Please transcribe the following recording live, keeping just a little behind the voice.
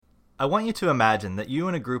I want you to imagine that you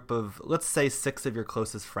and a group of, let's say, 6 of your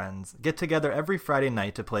closest friends get together every Friday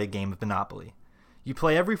night to play a game of Monopoly. You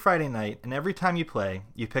play every Friday night, and every time you play,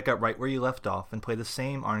 you pick up right where you left off and play the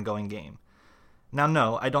same ongoing game. Now,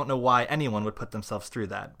 no, I don't know why anyone would put themselves through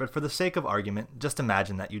that, but for the sake of argument, just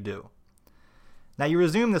imagine that you do. Now, you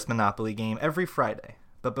resume this Monopoly game every Friday,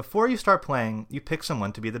 but before you start playing, you pick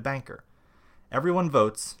someone to be the banker. Everyone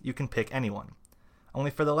votes, you can pick anyone. Only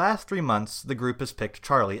for the last 3 months, the group has picked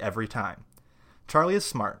Charlie every time. Charlie is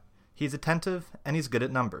smart, he's attentive, and he's good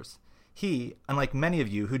at numbers. He, unlike many of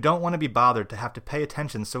you who don't want to be bothered to have to pay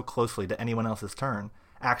attention so closely to anyone else's turn,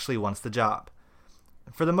 actually wants the job.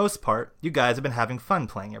 For the most part, you guys have been having fun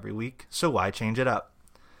playing every week, so why change it up?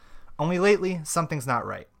 Only lately, something's not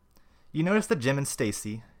right. You notice that Jim and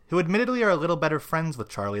Stacy, who admittedly are a little better friends with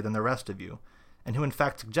Charlie than the rest of you, and who in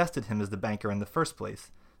fact suggested him as the banker in the first place,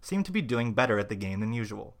 seem to be doing better at the game than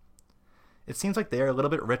usual. It seems like they are a little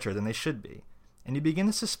bit richer than they should be, and you begin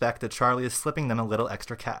to suspect that Charlie is slipping them a little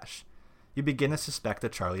extra cash. You begin to suspect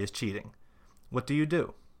that Charlie is cheating. What do you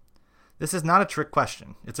do? This is not a trick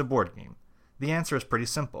question, it's a board game. The answer is pretty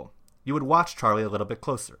simple. You would watch Charlie a little bit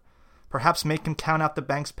closer. Perhaps make him count out the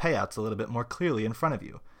bank's payouts a little bit more clearly in front of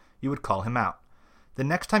you. You would call him out. The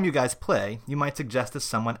next time you guys play, you might suggest that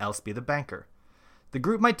someone else be the banker. The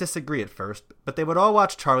group might disagree at first, but they would all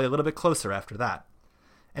watch Charlie a little bit closer after that.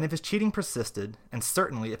 And if his cheating persisted, and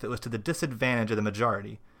certainly if it was to the disadvantage of the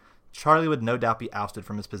majority, Charlie would no doubt be ousted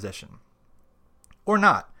from his position. Or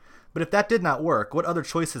not, but if that did not work, what other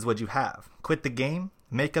choices would you have? Quit the game?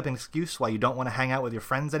 Make up an excuse why you don't want to hang out with your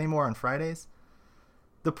friends anymore on Fridays?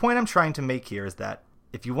 The point I'm trying to make here is that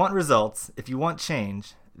if you want results, if you want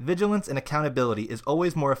change, vigilance and accountability is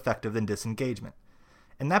always more effective than disengagement.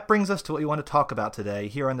 And that brings us to what we want to talk about today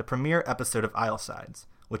here on the premiere episode of Aisle Sides,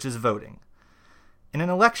 which is voting. In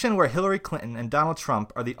an election where Hillary Clinton and Donald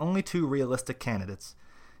Trump are the only 2 realistic candidates,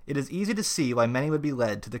 it is easy to see why many would be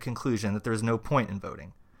led to the conclusion that there is no point in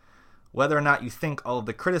voting. Whether or not you think all of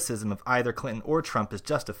the criticism of either Clinton or Trump is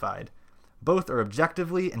justified, both are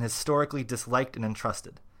objectively and historically disliked and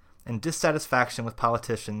untrusted, and dissatisfaction with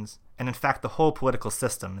politicians, and in fact the whole political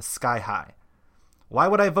system, is sky high. Why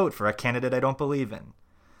would I vote for a candidate I don't believe in?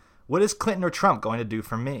 What is Clinton or Trump going to do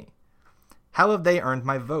for me? How have they earned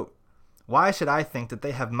my vote? Why should I think that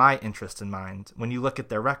they have my interest in mind when you look at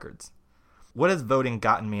their records? What has voting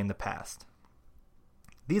gotten me in the past?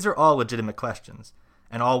 These are all legitimate questions,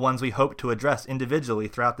 and all ones we hope to address individually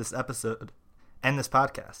throughout this episode and this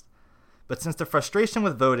podcast. But since the frustration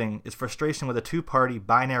with voting is frustration with a 2-party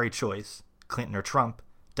binary choice, Clinton or Trump,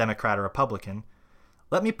 Democrat or Republican,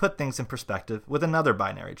 let me put things in perspective with another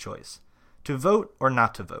binary choice. To vote or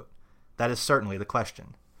not to vote? That is certainly the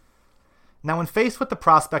question. Now, when faced with the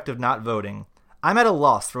prospect of not voting, I'm at a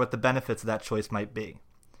loss for what the benefits of that choice might be.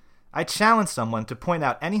 I challenge someone to point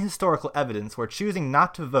out any historical evidence where choosing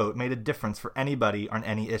not to vote made a difference for anybody on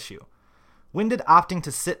any issue. When did opting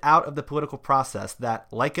to sit out of the political process that,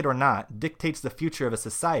 like it or not, dictates the future of a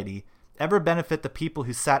society ever benefit the people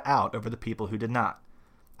who sat out over the people who did not?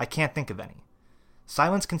 I can't think of any.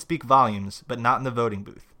 Silence can speak volumes, but not in the voting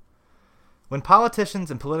booth. When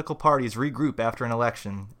politicians and political parties regroup after an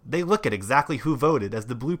election, they look at exactly who voted as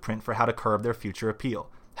the blueprint for how to curb their future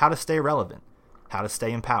appeal, how to stay relevant, how to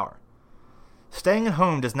stay in power. Staying at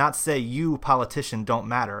home does not say you, politician, don't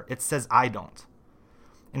matter. It says I don't.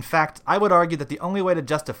 In fact, I would argue that the only way to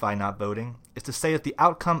justify not voting is to say that the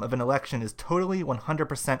outcome of an election is totally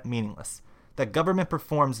 100% meaningless, that government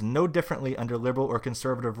performs no differently under liberal or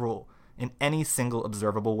conservative rule in any single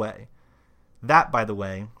observable way. That, by the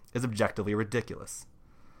way, is objectively ridiculous.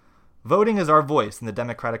 Voting is our voice in the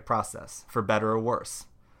democratic process, for better or worse.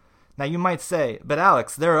 Now you might say, but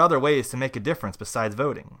Alex, there are other ways to make a difference besides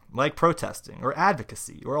voting, like protesting, or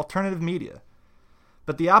advocacy, or alternative media.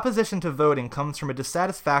 But the opposition to voting comes from a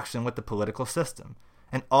dissatisfaction with the political system,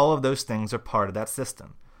 and all of those things are part of that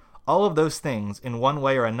system. All of those things, in one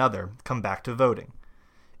way or another, come back to voting.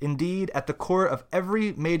 Indeed, at the core of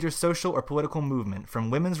every major social or political movement,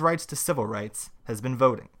 from women's rights to civil rights, has been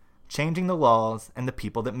voting, changing the laws and the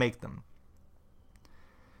people that make them.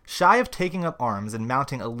 Shy of taking up arms and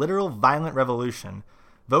mounting a literal violent revolution,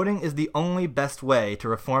 voting is the only best way to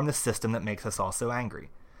reform the system that makes us all so angry.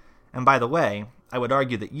 And by the way, I would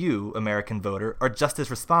argue that you, American voter, are just as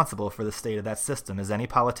responsible for the state of that system as any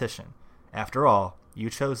politician. After all, you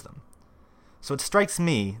chose them. So it strikes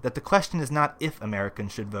me that the question is not if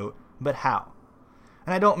Americans should vote, but how.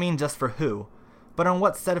 And I don't mean just for who, but on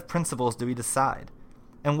what set of principles do we decide?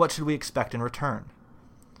 And what should we expect in return?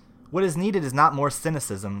 What is needed is not more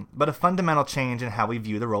cynicism, but a fundamental change in how we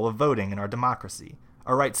view the role of voting in our democracy,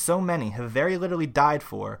 a right so many have very literally died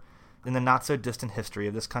for, in the not-so-distant history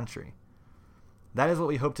of this country. That is what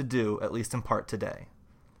we hope to do, at least in part today.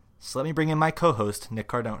 So let me bring in my co-host, Nick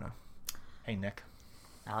Cardona. Hey, Nick.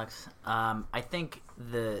 Alex, I think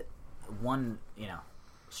the one,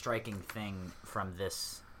 striking thing from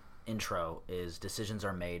this intro is decisions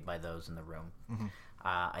are made by those in the room. Mm-hmm.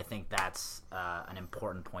 I think that's an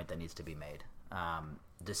important point that needs to be made.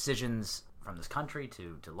 Decisions from this country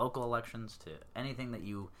to local elections to anything that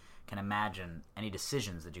you can imagine, any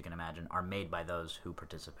decisions that you can imagine are made by those who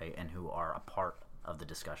participate and who are a part of the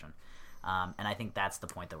discussion. And I think that's the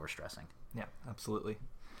point that we're stressing. Yeah, absolutely.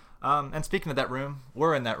 And speaking of that room,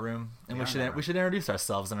 we're in that room, and we should introduce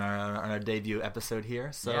ourselves on our debut episode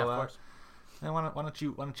here. So, yeah, of course. Why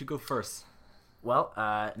don't you go first? Well,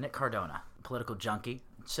 Nick Cardona, political junkie.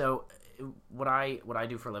 So, what I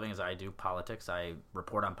do for a living is I do politics. I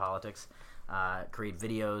report on politics, create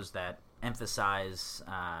videos that emphasize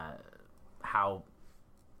how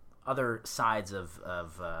other sides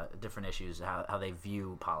of different issues, how they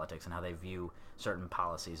view politics and how they view certain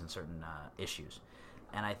policies and certain issues.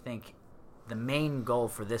 And I think the main goal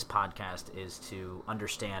for this podcast is to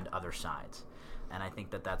understand other sides. And I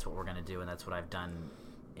think that that's what we're going to do, and that's what I've done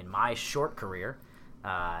in my short career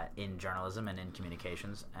in journalism and in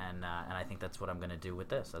communications. And I think that's what I'm going to do with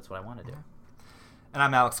this. That's what I want to do. Yeah. And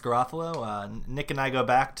I'm Alex Garofalo. Nick and I go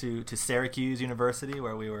back to Syracuse University,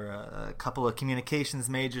 where we were a couple of communications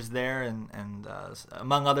majors there, and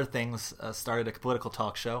among other things, started a political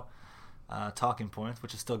talk show, Talking Points,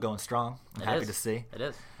 which is still going strong. I'm happy to see. It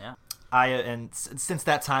is, yeah. Since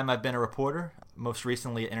that time, I've been a reporter, most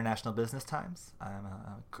recently at International Business Times. I'm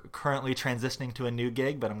currently transitioning to a new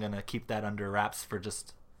gig, but I'm going to keep that under wraps for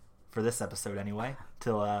this episode anyway,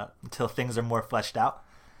 until things are more fleshed out.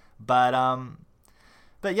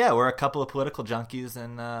 But yeah, we're a couple of political junkies,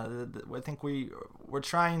 and I think we're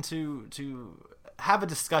trying to have a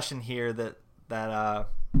discussion here that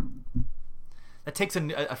takes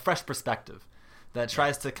a fresh perspective, that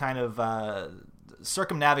tries to kind of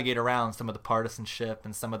circumnavigate around some of the partisanship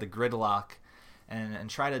and some of the gridlock, and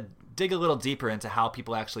try to dig a little deeper into how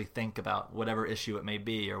people actually think about whatever issue it may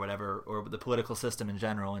be, or the political system in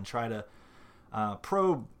general, and try to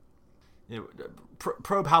probe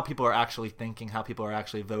how people are actually thinking, how people are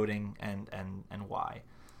actually voting, and why.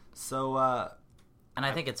 So, and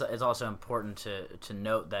I think it's also important to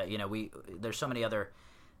note that there's so many other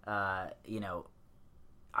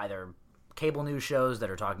either cable news shows that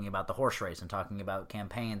are talking about the horse race and talking about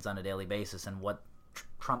campaigns on a daily basis and what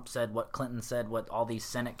Trump said, what Clinton said, what all these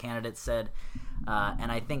Senate candidates said, and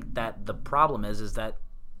I think that the problem is that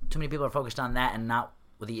too many people are focused on that and not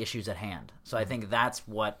with the issues at hand. So I think that's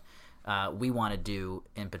what we want to do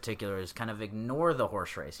in particular, is kind of ignore the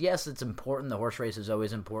horse race. Yes, it's important. The horse race is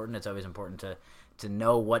always important. It's always important to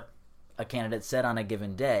know what a candidate said on a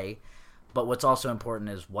given day. But what's also important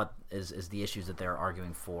is what is the issues that they're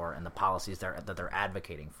arguing for and the policies that they're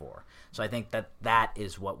advocating for. So I think that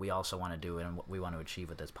is what we also want to do, and what we want to achieve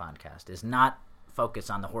with this podcast is not focus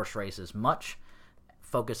on the horse race as much,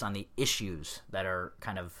 focus on the issues that are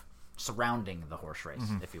kind of surrounding the horse race,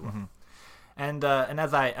 if you will. Mm-hmm. And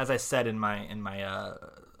as I said in my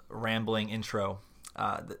rambling intro,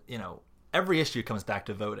 every issue comes back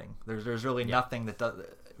to voting. There's really nothing that does.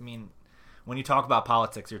 I mean, when you talk about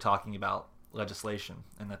politics, you're talking about legislation,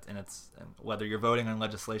 and whether you're voting on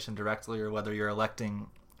legislation directly or whether you're electing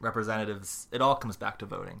representatives, it all comes back to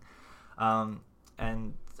voting.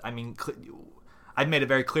 And I mean, I've made it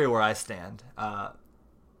very clear where I stand, and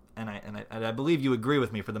I believe you agree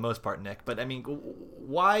with me for the most part, Nick. But I mean,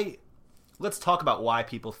 why? Let's talk about why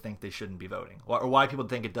people think they shouldn't be voting, or why people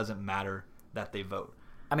think it doesn't matter that they vote.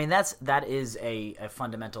 I mean, that is a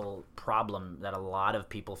fundamental problem that a lot of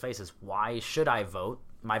people face, is why should I vote?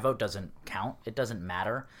 My vote doesn't count. It doesn't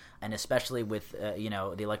matter. And especially with,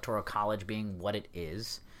 the Electoral College being what it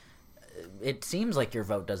is, it seems like your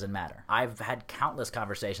vote doesn't matter. I've had countless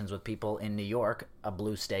conversations with people in New York, a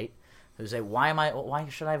blue state, who say, why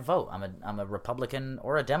should I vote? I'm a Republican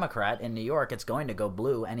or a Democrat in New York. It's going to go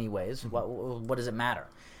blue anyways. What does it matter?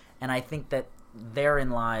 And I think that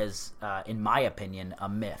therein lies, in my opinion, a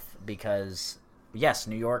myth, because yes,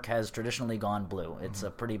 New York has traditionally gone blue. It's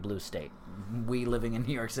a pretty blue state. We living in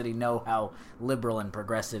New York City know how liberal and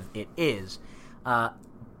progressive it is,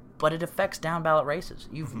 but it affects down ballot races.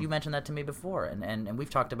 You mentioned that to me before, and we've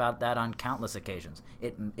talked about that on countless occasions.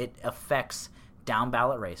 It affects down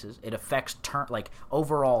ballot races. It affects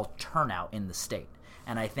overall turnout in the state,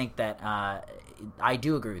 and I think that I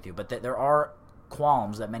do agree with you, but there are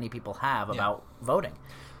qualms that many people have about voting.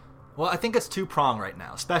 Well, I think it's two-pronged right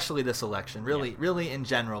now, especially this election, really in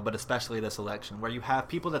general, but especially this election, where you have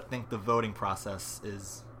people that think the voting process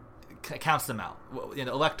counts them out.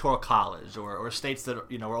 Electoral college or states that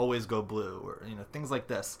will always go blue, or things like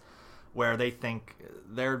this, where they think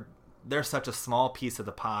they're such a small piece of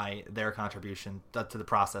the pie, their contribution to the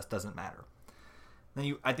process doesn't matter.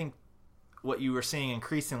 Then I think what you were seeing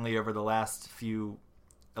increasingly over the last few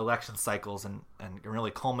election cycles and really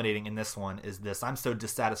culminating in this one is this: I'm so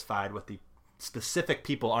dissatisfied with the specific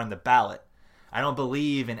people on the ballot. I don't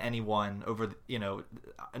believe in anyone over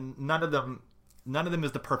none of them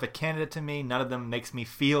is the perfect candidate to me. None of them makes me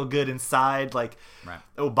feel good inside, like right.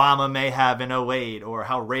 Obama may have in 2008 or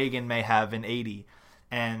how Reagan may have in 1980.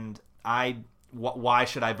 And why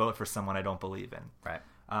should I vote for someone I don't believe in? Right.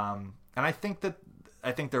 And I think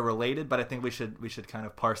they're related, but I think we should kind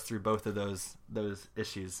of parse through both of those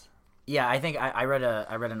issues. Yeah, I think I read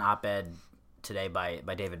an op-ed today by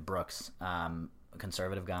David Brooks, a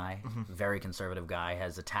conservative guy, very conservative guy,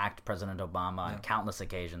 has attacked President Obama on countless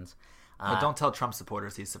occasions. But don't tell Trump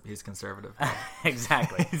supporters he's conservative.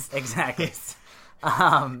 Exactly. Exactly. He's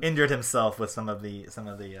injured himself with some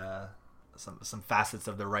facets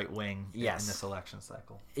of the right wing in this election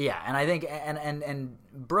cycle. Yeah, and I think and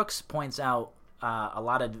Brooks points out a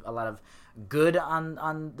lot of good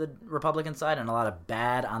on the Republican side and a lot of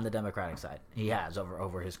bad on the Democratic side. He has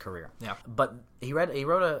over his career. Yeah. But he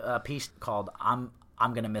wrote a piece called "I'm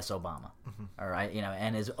Gonna Miss Obama." All right,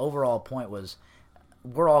 and his overall point was,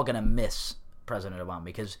 we're all gonna miss President Obama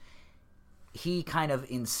because he kind of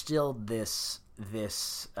instilled this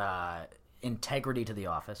integrity to the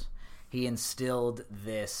office. He instilled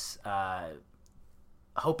this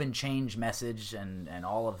hope and change message and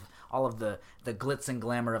all of the glitz and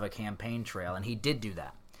glamour of a campaign trail, and he did do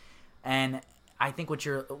that. And I think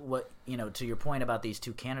to your point about these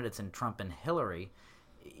two candidates in Trump and Hillary,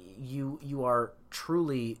 you are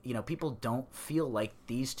truly, people don't feel like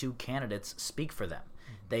these two candidates speak for them.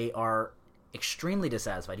 They are extremely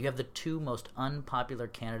dissatisfied. You have the two most unpopular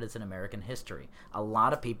candidates in American history. A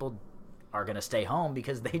lot of people are going to stay home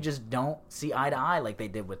because they just don't see eye to eye like they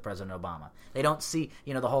did with President Obama. They don't see,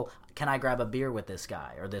 the whole, can I grab a beer with this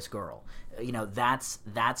guy or this girl? That's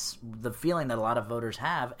the feeling that a lot of voters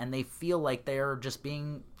have, and they feel like they're just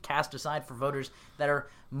being cast aside for voters that are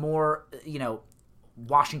more,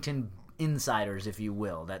 Washington insiders, if you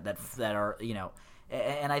will, that are,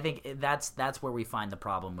 and I think that's where we find the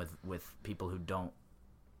problem with people who don't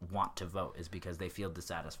want to vote, is because they feel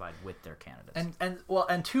dissatisfied with their candidates.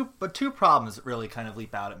 Two problems really kind of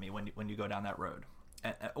leap out at me when you go down that road.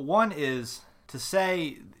 One is to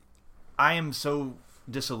say, I am so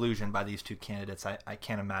disillusioned by these two candidates, I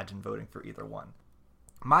can't imagine voting for either one.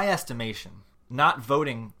 My estimation, not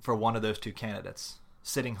voting for one of those two candidates,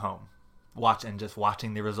 sitting home, just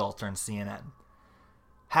watching the results on CNN,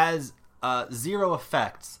 has zero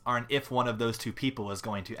effects on if one of those two people is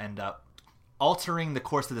going to end up altering the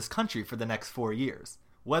course of this country for the next 4 years.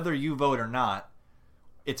 Whether you vote or not,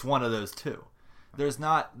 it's one of those two. There's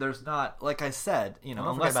not, like I said,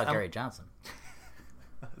 don't forget about Gary Johnson.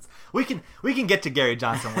 we can get to Gary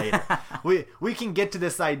Johnson later. we can get to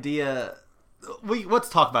this idea. Let's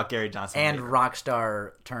talk about Gary Johnson and later. Rock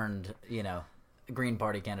star turned, Green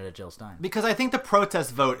Party candidate Jill Stein. Because I think the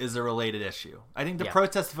protest vote is a related issue. I think the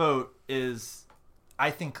protest vote is,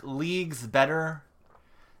 leagues better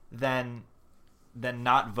than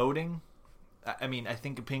not voting. I mean, I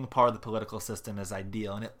think being part of the political system is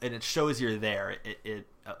ideal, and it shows you're there.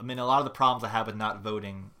 A lot of the problems I have with not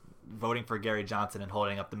voting for Gary Johnson and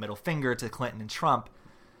holding up the middle finger to Clinton and Trump,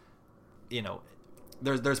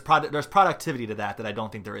 there's productivity to that I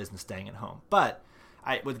don't think there is in staying at home. But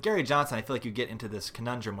with Gary Johnson, I feel like you get into this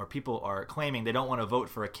conundrum where people are claiming they don't want to vote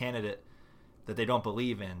for a candidate that they don't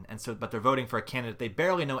believe in, but they're voting for a candidate they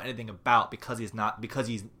barely know anything about because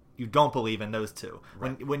you don't believe in those two.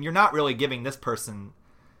 Right. When you're not really giving this person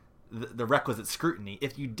the requisite scrutiny.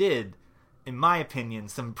 If you did, in my opinion,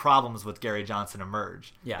 some problems with Gary Johnson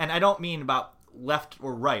emerge. Yeah. And I don't mean about left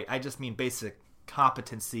or right. I just mean basic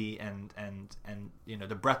competency and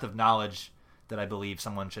the breadth of knowledge that I believe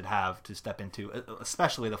someone should have to step into,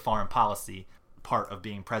 especially the foreign policy part of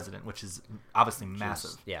being president, which is obviously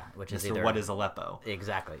massive. Which is what is Aleppo?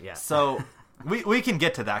 Exactly. Yeah. So we can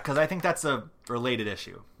get to that because I think that's a related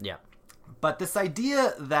issue. Yeah. But this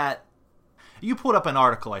idea that you pulled up an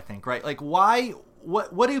article, I think, right? Like, why?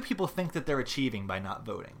 What do people think that they're achieving by not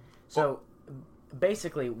voting? So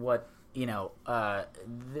basically, what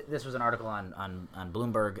this was an article on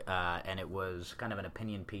Bloomberg, and it was kind of an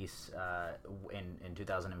opinion piece in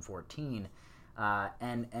 2014,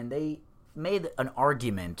 and they made an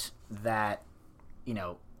argument that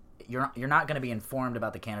you're not going to be informed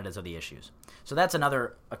about the candidates or the issues. So that's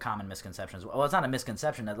a common misconception. Well, it's not a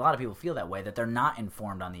misconception. A lot of people feel that way, that they're not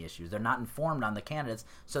informed on the issues. They're not informed on the candidates.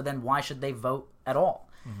 So then why should they vote at all?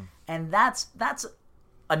 Mm-hmm. And that's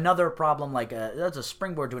another problem. That's a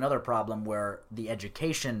springboard to another problem where the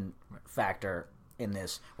education factor in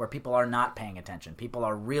this, where people are not paying attention. People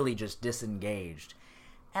are really just disengaged.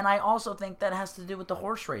 And I also think that has to do with the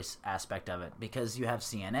horse race aspect of it, because you have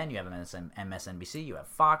CNN, you have MSNBC, you have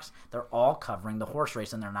Fox. They're all covering the horse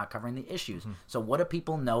race, and they're not covering the issues. Mm-hmm. So what do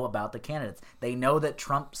people know about the candidates? They know that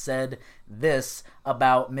Trump said this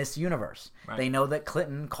about Miss Universe. Right. They know that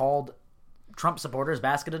Clinton called Trump supporters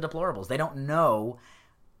basket of deplorables. They don't know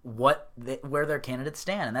where their candidates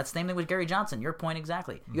stand. And that's the same thing with Gary Johnson. Your point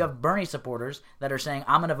exactly. Mm-hmm. You have Bernie supporters that are saying,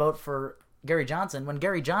 I'm going to vote for Gary Johnson, when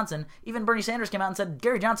Gary Johnson, even Bernie Sanders came out and said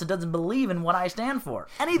Gary Johnson doesn't believe in what I stand for.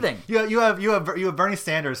 Anything. You have Bernie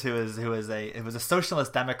Sanders, who was a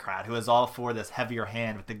socialist Democrat who is all for this heavier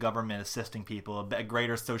hand with the government assisting people, a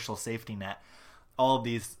greater social safety net, all of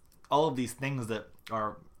these things that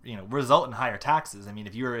are result in higher taxes. I mean,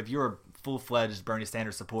 if you're a full-fledged Bernie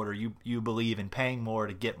Sanders supporter, you believe in paying more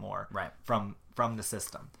to get more from the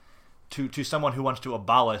system. To someone who wants to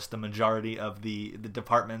abolish the majority of the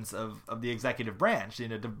departments of the executive branch,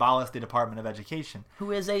 to abolish the Department of Education,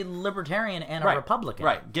 who is a libertarian and a Republican,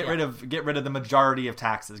 get rid of the majority of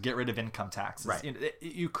taxes, get rid of income taxes.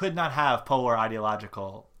 You could not have more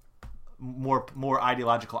ideological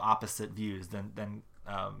opposite views than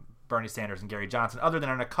Bernie Sanders and Gary Johnson, other than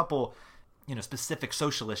on a couple specific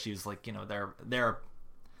social issues, like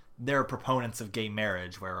they're proponents of gay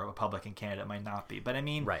marriage, where a Republican candidate might not be. But I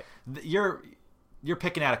mean, you're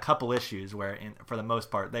picking out a couple issues where, for the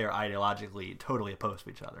most part, they are ideologically totally opposed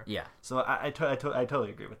to each other. Yeah. So I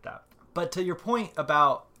totally agree with that. But to your point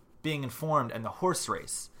about being informed and the horse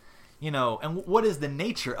race, and what is the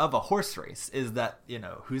nature of a horse race is that,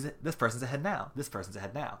 this person's ahead now. This person's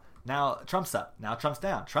ahead now. Now Trump's up. Now Trump's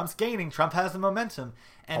down. Trump's gaining. Trump has the momentum.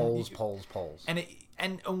 And Polls.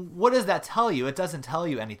 And what does that tell you? It doesn't tell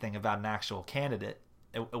you anything about an actual candidate,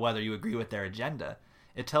 whether you agree with their agenda.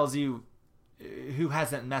 It tells you who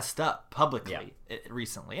hasn't messed up publicly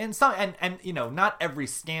recently. And not every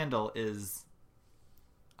scandal is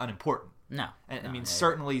unimportant. No. I mean,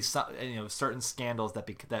 certainly, certain scandals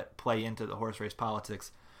that play into the horse race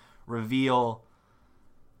politics reveal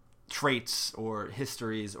traits or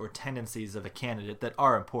histories or tendencies of a candidate that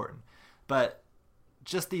are important. But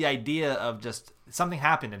just the idea of just something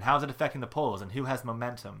happened and how's it affecting the polls and who has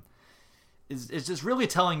momentum is just really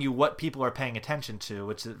telling you what people are paying attention to,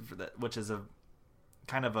 which is a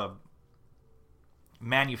kind of a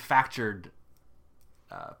manufactured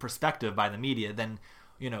perspective by the media. Then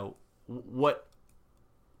what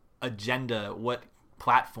agenda, what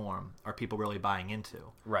platform are people really buying into?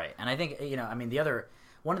 Right. And I think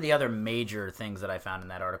one of the other major things that I found in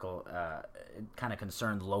that article kind of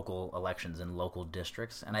concerned local elections and local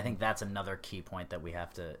districts. And I think that's another key point that we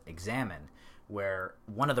have to examine, where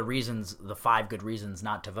one of the reasons, the 5 good reasons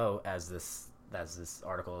not to vote, as this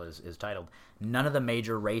article is titled, none of the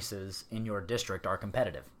major races in your district are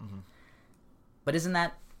competitive. Mm-hmm. But isn't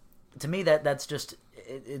that, to me, that's just,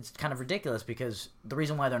 it's kind of ridiculous, because the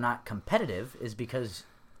reason why they're not competitive is because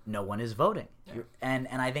no one is voting. Yeah. And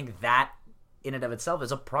I think that in and of itself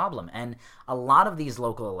is a problem. And a lot of these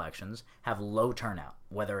local elections have low turnout,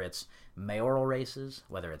 whether it's mayoral races,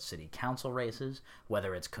 whether it's city council races,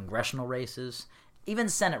 whether it's congressional races, even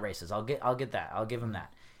Senate races. I'll get that. I'll give them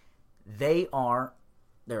that. They're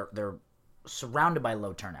surrounded by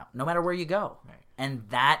low turnout, no matter where you go. Right. And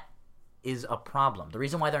that is a problem. The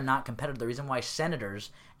reason why they're not competitive, the reason why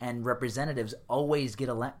senators and representatives always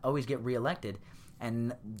get reelected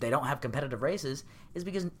and they don't have competitive races, is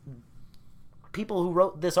because people who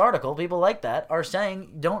wrote this article, people like that, are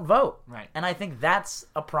saying don't vote. Right. And I think that's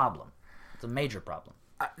a problem. It's a major problem.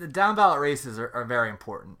 The down ballot races are very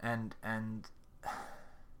important, and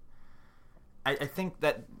I think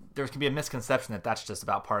that there can be a misconception that that's just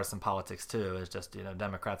about partisan politics too. It's just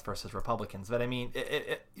Democrats versus Republicans. But I mean,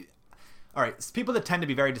 all right, people that tend to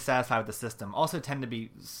be very dissatisfied with the system also tend to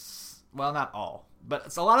be, well, not all,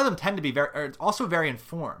 but a lot of them tend to be also very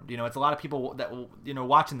informed. It's a lot of people that will,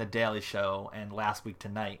 watching The Daily Show and Last Week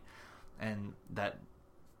Tonight, and that,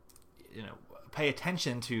 pay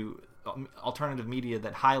attention to alternative media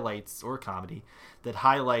that highlights, or comedy, that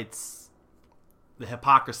highlights the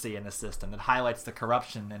hypocrisy in the system, that highlights the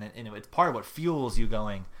corruption, and it's part of what fuels you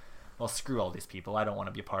going, well, screw all these people. I don't want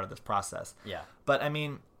to be a part of this process. Yeah. But I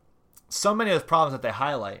mean, so many of those problems that they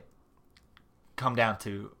highlight come down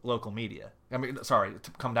to local media.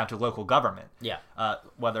 To come down to local government. Yeah.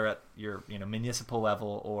 Whether at your municipal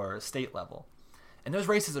level or state level, and those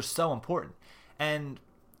races are so important. And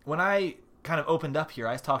when I kind of opened up here,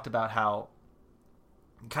 I talked about how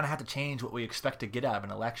you kind of have to change what we expect to get out of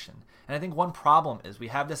an election. And I think one problem is we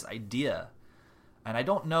have this idea, and I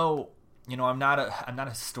don't know. I'm not a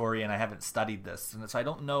historian. I haven't studied this, and so I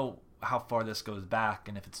don't know how far this goes back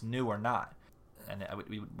and if it's new or not. And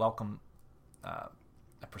we would welcome a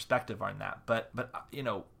perspective on that. But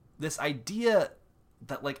this idea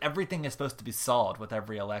that like everything is supposed to be solved with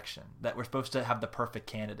every election, that we're supposed to have the perfect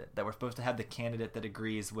candidate, that we're supposed to have the candidate that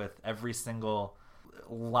agrees with every single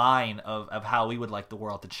line of how we would like the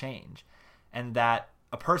world to change, and that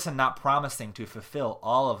a person not promising to fulfill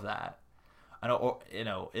all of that,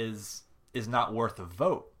 is not worth a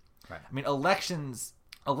vote. Right. I mean, elections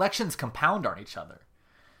compound on each other.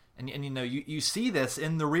 And you see this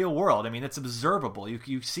in the real world. I mean, it's observable.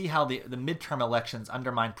 You see how the midterm elections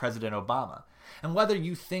undermine President Obama. And whether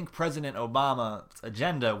you think President Obama's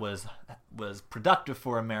agenda was productive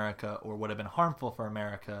for America or would have been harmful for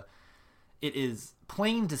America, it is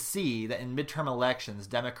plain to see that in midterm elections,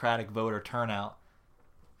 Democratic voter turnout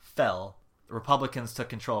fell. The Republicans took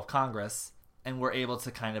control of Congress and were able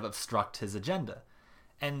to kind of obstruct his agenda.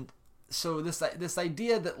 And so this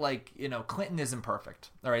idea that Clinton isn't perfect.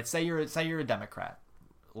 All right, say you're a Democrat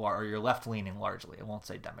or you're left leaning largely. I won't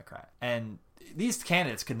say Democrat. And these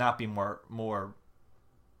candidates could not be more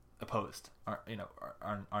opposed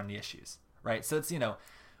on the issues, right? So it's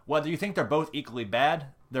whether you think they're both equally bad,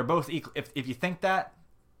 they're both equal. If you think that,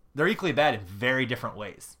 they're equally bad in very different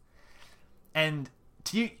ways. And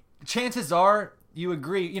chances are you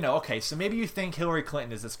agree. Okay, so maybe you think Hillary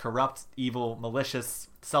Clinton is this corrupt, evil, malicious,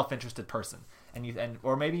 self-interested person,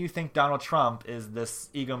 or maybe you think Donald Trump is this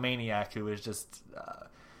egomaniac who is just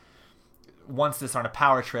wants this on a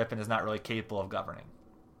power trip and is not really capable of governing.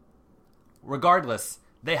 Regardless,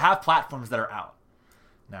 they have platforms that are out.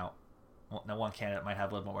 Now one candidate might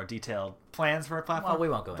have a little more detailed plans for a platform. Well, we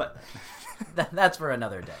won't go into that. That's for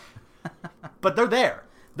another day. But they're there.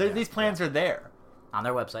 These plans are there on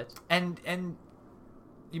their websites. And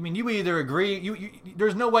I mean, you either agree.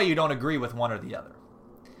 There's no way you don't agree with one or the other.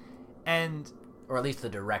 Or at least the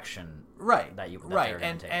direction, right? That right,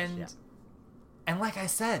 and like I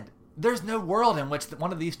said, there's no world in which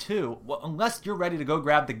one of these two, unless you're ready to go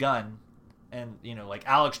grab the gun, and like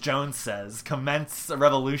Alex Jones says, commence a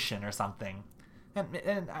revolution or something.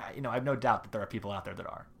 And I have no doubt that there are people out there that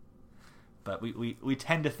are, but we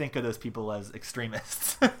tend to think of those people as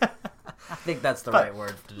extremists. I think that's the right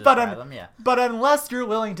word to describe them. Yeah. But unless you're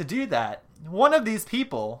willing to do that, one of these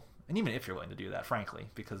people. And even if you're willing to do that, frankly,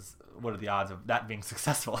 because what are the odds of that being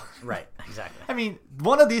successful? Right, exactly. I mean,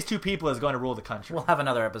 one of these two people is going to rule the country. We'll have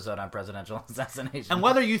another episode on presidential assassination. And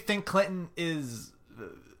whether you think Clinton is...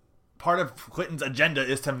 part of Clinton's agenda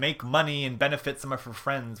is to make money and benefit some of her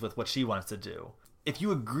friends with what she wants to do. If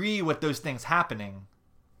you agree with those things happening,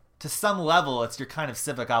 to some level, it's your kind of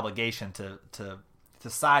civic obligation to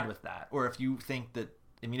side with that. Or if you think that...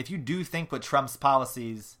 I mean, if you do think what Trump's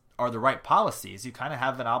policies... are the right policies, you kind of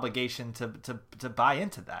have an obligation to buy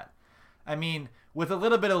into that. I mean, with a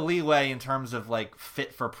little bit of leeway in terms of like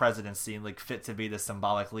fit for presidency and like fit to be the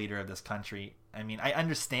symbolic leader of this country. I mean, I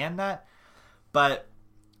understand that, but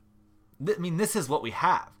this is what we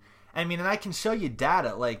have. I mean, and I can show you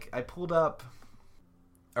data. Like I pulled up.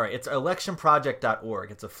 All right, it's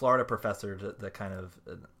electionproject.org. It's a Florida professor that kind of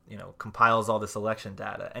compiles all this election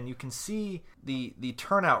data, and you can see the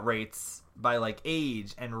turnout rates by like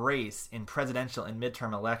age and race in presidential and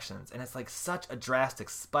midterm elections, and it's like such a drastic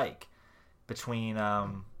spike between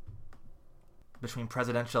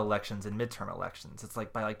presidential elections and midterm elections. It's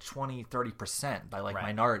like by like 20-30% by like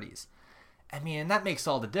minorities. I mean, and that makes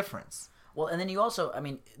all the difference. Well, and then you also, I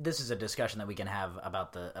mean, this is a discussion that we can have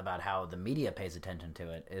about how the media pays attention to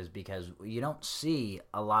it, is because you don't see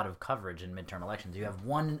a lot of coverage in midterm elections. You have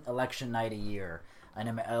one election night a year,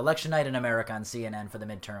 an election night in America on CNN for the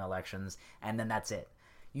midterm elections, and then that's it.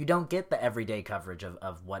 You don't get the everyday coverage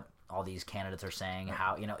of what all these candidates are saying.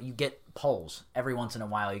 How you get polls every once in a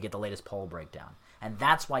while. You get the latest poll breakdown, and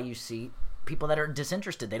that's why you see people that are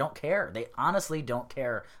disinterested. They don't care. They honestly don't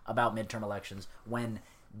care about midterm elections when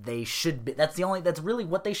they should be. That's really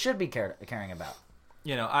what they should be caring about.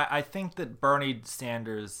 I think that Bernie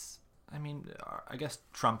Sanders, I mean, I guess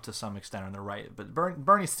Trump to some extent on the right, but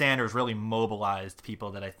Bernie Sanders really mobilized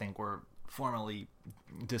people that I think were formerly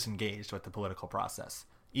disengaged with the political process.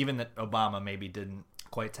 Even that Obama maybe didn't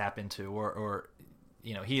quite tap into, or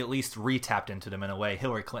he at least re-tapped into them in a way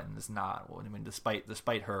Hillary Clinton is not. Well, I mean,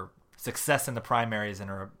 despite her success in the primaries and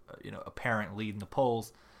her apparent lead in the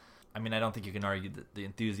polls. I mean, I don't think you can argue that the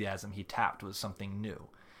enthusiasm he tapped was something new,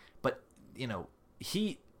 but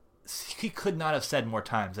he could not have said more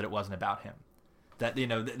times that it wasn't about him. That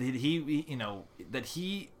that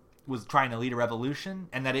he was trying to lead a revolution,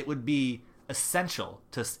 and that it would be essential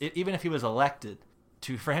to, even if he was elected,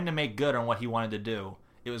 for him to make good on what he wanted to do.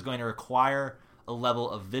 It was going to require a level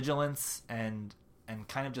of vigilance and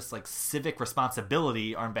kind of just like civic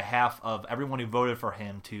responsibility on behalf of everyone who voted for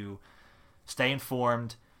him to stay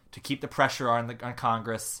informed, to keep the pressure on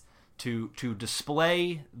Congress, to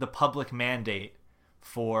display the public mandate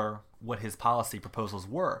for what his policy proposals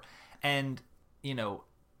were. And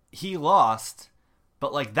he lost,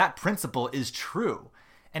 but like that principle is true,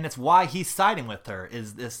 and it's why he's siding with her.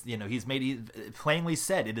 Is this he plainly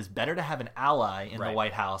said it is better to have an ally in the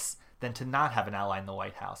White House than to not have an ally in the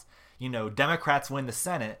White House. Democrats win the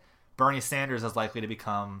Senate, Bernie Sanders is likely to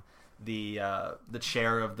become the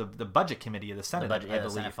chair of the budget committee of the Senate, I believe. The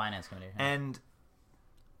Senate Finance Committee, and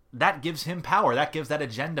that gives him power. That gives that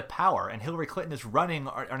agenda power. And Hillary Clinton is running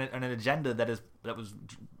on an agenda that was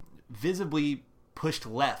visibly pushed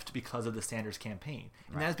left because of the Sanders campaign.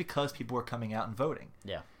 And that's because people were coming out and voting.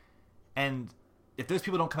 Yeah. And if those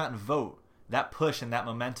people don't come out and vote, that push and that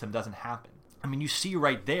momentum doesn't happen. I mean, you see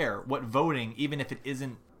right there what voting, even if it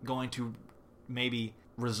isn't going to maybe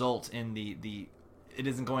result in it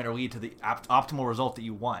isn't going to lead to the optimal result that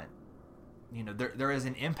you want. There is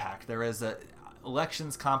an impact. There is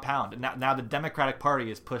elections compound. Now the Democratic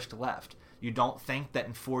Party is pushed left. You don't think that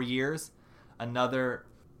in 4 years another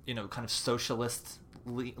kind of socialist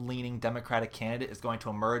leaning Democratic candidate is going to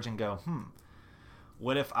emerge and go,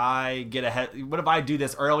 what if I get ahead? What if I do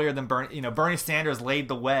this earlier than Bernie? Bernie Sanders paved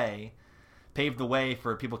the way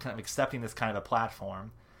for people kind of accepting this kind of a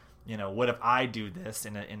platform. What if I do this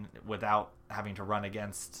without having to run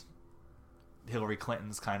against Hillary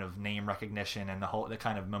Clinton's kind of name recognition and the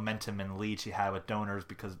kind of momentum and lead she had with donors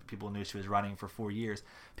because people knew she was running for 4 years?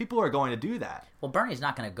 People are going to do that. Well, Bernie's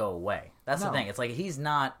not going to go away. That's the thing. It's like he's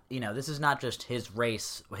not, this is not just his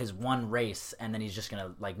race, his one race, and then he's just going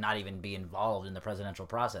to like not even be involved in the presidential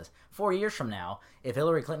process. 4 years from now, if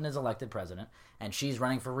Hillary Clinton is elected president and she's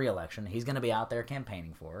running for re-election, he's going to be out there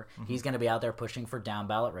campaigning for her. Mm-hmm. He's going to be out there pushing for down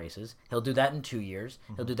ballot races. He'll do that in 2 years.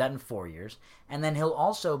 Mm-hmm. He'll do that in 4 years. And then he'll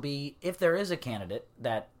also be, if there is a candidate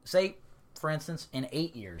that, say, for instance, in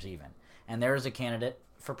 8 years even, and there is a candidate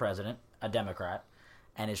for president, a Democrat,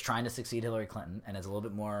 and is trying to succeed Hillary Clinton and is a little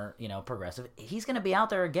bit more, progressive, he's going to be out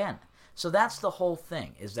there again. So that's the whole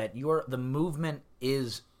thing, is that the movement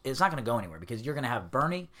it's not going to go anywhere, because you're going to have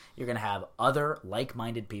Bernie, you're going to have other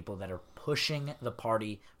like-minded people that are pushing the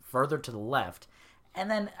party further to the left. And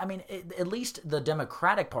then, I mean, at least the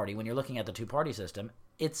Democratic Party, when you're looking at the two-party system,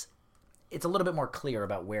 it's a little bit more clear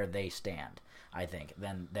about where they stand, I think,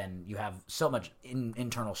 than you have so much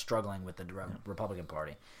internal struggling with the Republican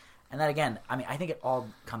Party. And then again, I mean, I think it all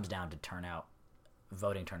comes down to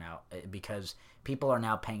voting turnout, because people are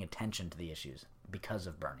now paying attention to the issues because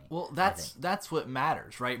of Bernie. Well, that's what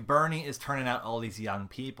matters, right? Bernie is turning out all these young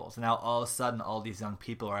people. So now all of a sudden all these young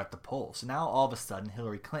people are at the polls. So now all of a sudden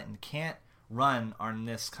Hillary Clinton can't run on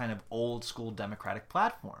this kind of old school Democratic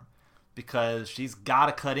platform, because she's got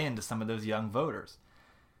to cut into some of those young voters.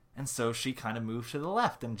 And so she kind of moves to the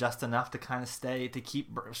left, and just enough to kind of keep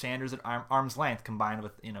Sanders at arm's length, combined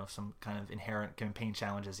with, some kind of inherent campaign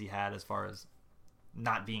challenges he had as far as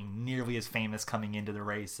not being nearly as famous coming into the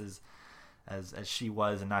race as she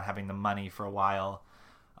was, and not having the money for a while.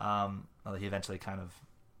 Although he eventually kind of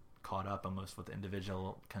caught up almost with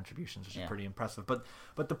individual contributions, which is pretty impressive. But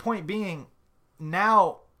the point being,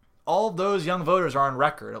 now all those young voters are on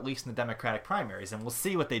record, at least in the Democratic primaries, and we'll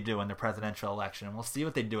see what they do in the presidential election, and we'll see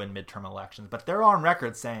what they do in midterm elections. But they're on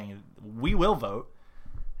record saying, we will vote,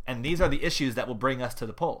 and these are the issues that will bring us to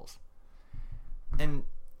the polls. And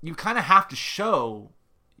you kind of have to show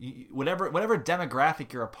whatever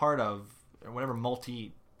demographic you're a part of, or whatever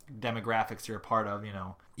multi-demographics you're a part of,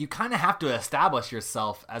 you kind of have to establish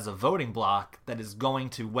yourself as a voting bloc that is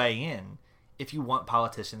going to weigh in if you want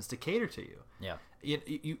politicians to cater to you. Yeah.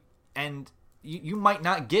 You might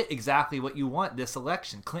not get exactly what you want this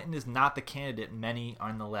election. Clinton is not the candidate many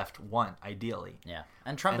on the left want, ideally. Yeah,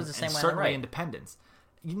 and Trump is the same way on the certainly right. Independents.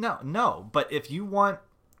 No. But if you want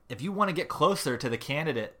to get closer to the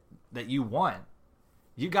candidate that you want,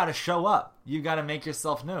 you got to show up. You got to make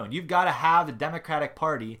yourself known. You've got to have the Democratic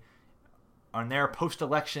Party on their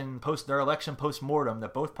election post-mortem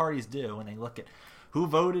that both parties do, and they look at who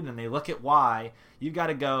voted and they look at why. You got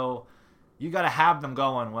to have them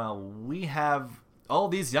going, well, we have all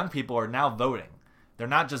these young people are now voting. They're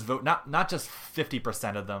not just not just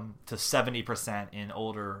 50% of them to 70% in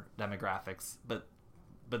older demographics, but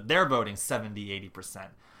they're voting 70-80%.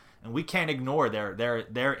 And we can't ignore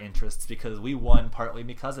their interests because we won partly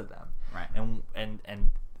because of them. Right. And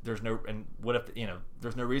there's no, and what if,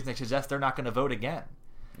 there's no reason to suggest they're not going to vote again.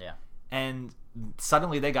 Yeah. And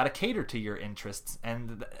suddenly they got to cater to your interests,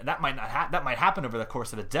 and that might not that might happen over the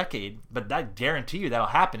course of a decade, but that guarantee you that'll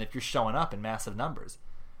happen if you're showing up in massive numbers.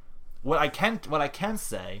 What I can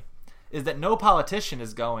say is that no politician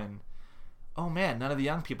is going, oh man, none of the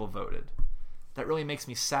young people voted. That really makes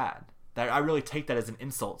me sad. That I really take that as an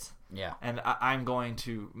insult. Yeah. And I'm going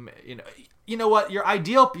to, you know what, your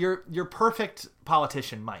ideal, your perfect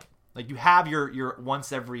politician might, like, you have your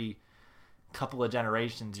once every couple of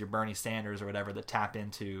generations, your Bernie Sanders or whatever, that tap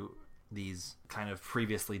into these kind of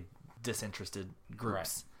previously disinterested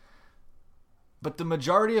groups. Right. But the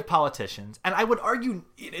majority of politicians, and I would argue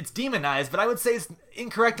it's demonized, but I would say it's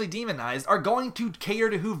incorrectly demonized, are going to cater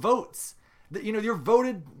to who votes. You're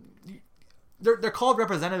voted. They're called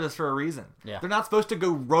representatives for a reason. Yeah. They're not supposed to go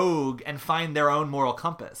rogue and find their own moral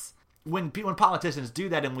compass. When politicians do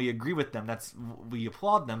that and we agree with them, we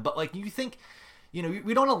applaud them. But like, you think,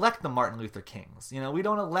 we don't elect the Martin Luther Kings. We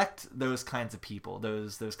don't elect those kinds of people.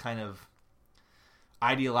 Those kind of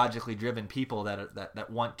ideologically driven people that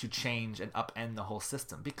want to change and upend the whole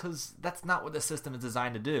system, because that's not what the system is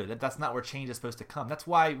designed to do. That's not where change is supposed to come. That's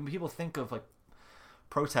why when people think of like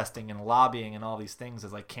protesting and lobbying and all these things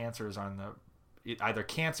as like cancers either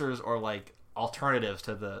cancers or like alternatives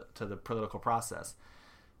to the political process.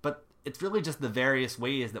 But it's really just the various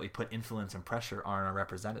ways that we put influence and pressure on our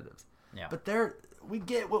representatives. Yeah. But we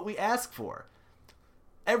get what we ask for.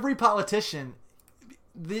 Every politician,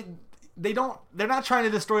 they're not trying to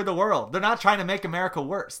destroy the world. They're not trying to make America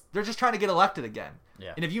worse. They're just trying to get elected again.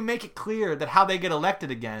 Yeah. And if you make it clear that how they get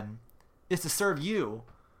elected again is to serve you,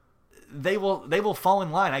 they will fall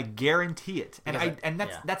in line. I guarantee it. And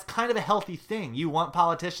that's kind of a healthy thing. You want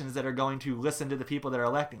politicians that are going to listen to the people that are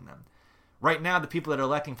electing them. Right now, the people that are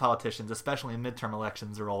electing politicians, especially in midterm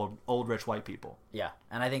elections, are old rich white people. Yeah,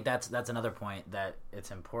 and I think that's another point, that it's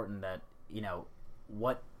important that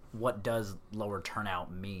what does lower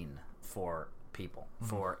turnout mean for people,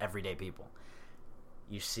 for everyday people.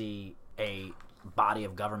 You see a body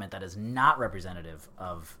of government that is not representative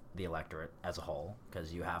of the electorate as a whole,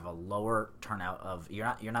 because you have a lower turnout of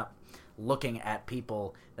you're not looking at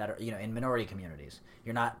people that are in minority communities.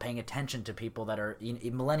 You're not paying attention to people that are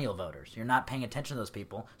millennial voters. You're not paying attention to those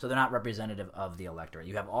people, so they're not representative of the electorate.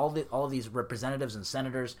 You have all of these representatives and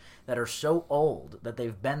senators that are so old that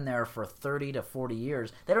they've been there for 30 to 40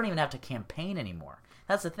 years. They don't even have to campaign anymore.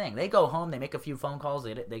 That's the thing. They go home, they make a few phone calls,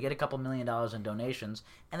 they get a couple $1 million in donations,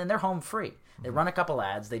 and then they're home free. They run a couple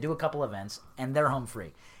ads, they do a couple events, and they're home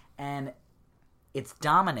free. And it's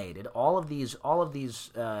dominated, all of these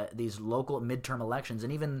local midterm elections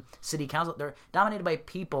and even city council, they're dominated by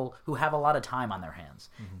people who have a lot of time on their hands.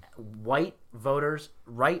 Mm-hmm. White voters,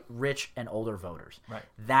 rich and older voters. Right.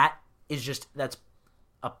 That's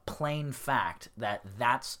a plain fact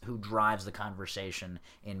that's who drives the conversation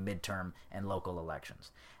in midterm and local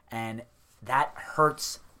elections. And that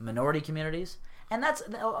hurts minority communities. And that's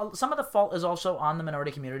some of the fault is also on the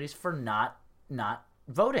minority communities for not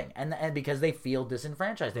voting, and because they feel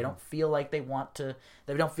disenfranchised. They don't feel like they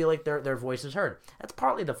don't feel like their voice is heard. That's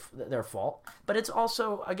partly their fault, but it's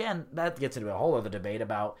also, again, that gets into a whole other debate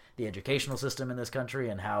about the educational system in this country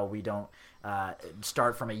and how we don't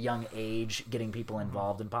start from a young age getting people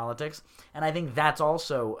involved in politics. And I think that's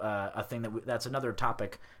also a thing that's another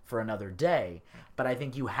topic for another day. But I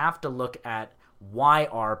think you have to look at why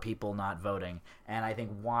are people not voting, and I think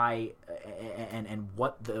why and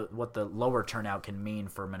what the lower turnout can mean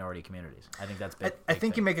for minority communities. I think that's big. I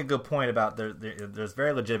think you make a good point about there's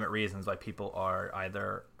very legitimate reasons why people are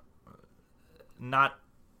either not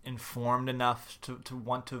informed enough to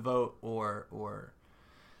want to vote, or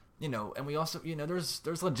and we also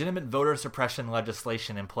there's legitimate voter suppression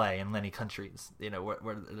legislation in play in many countries.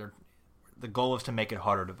 Where the goal is to make it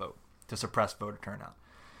harder to vote, to suppress voter turnout.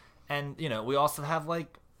 And, we also have, I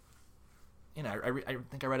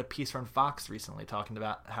think I read a piece from Fox recently talking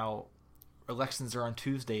about how elections are on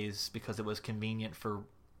Tuesdays because it was convenient for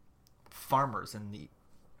farmers in the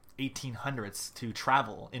 1800s to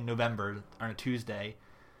travel in November on a Tuesday.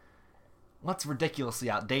 Well, that's ridiculously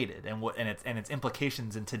outdated. And its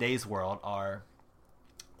implications in today's world are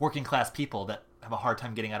working class people that have a hard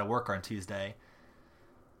time getting out of work on Tuesday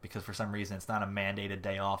because for some reason it's not a mandated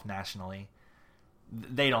day off nationally.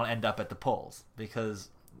 They don't end up at the polls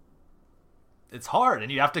because it's hard,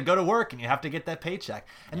 and you have to go to work, and you have to get that paycheck.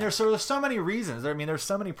 And there's so many reasons. I mean, there's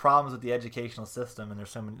so many problems with the educational system, and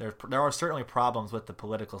there are certainly problems with the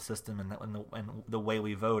political system and the way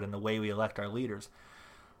we vote and the way we elect our leaders.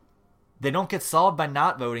 They don't get solved by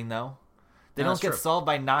not voting, though. They don't get solved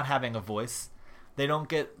by not having a voice. They don't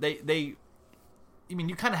get I mean,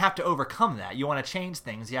 you kind of have to overcome that. You want to change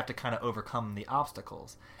things, you have to kind of overcome the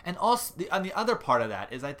obstacles. And also, on the other part of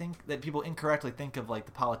that is I think that people incorrectly think of, like,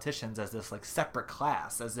 the politicians as this, like, separate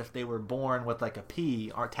class, as if they were born with, like, a P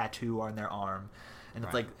or tattoo on their arm. And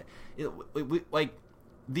it's like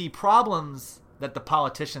the problems that the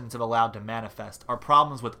politicians have allowed to manifest are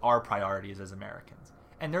problems with our priorities as Americans.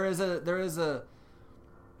 And there is a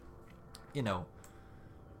you know,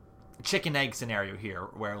 chicken egg scenario here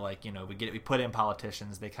where, like, you know, we put in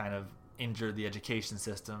politicians, they kind of injure the education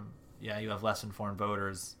system. Yeah, you have less informed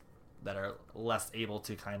voters that are less able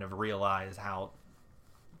to kind of realize how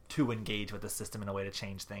to engage with the system in a way to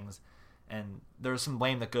change things. And there's some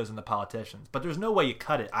blame that goes on the politicians, but there's no way you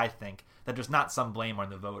cut it, I think, that there's not some blame on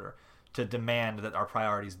the voter to demand that our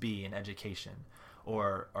priorities be in education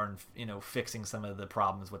or you know, fixing some of the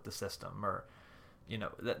problems with the system, or, you know,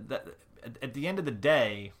 that at the end of the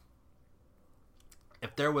day,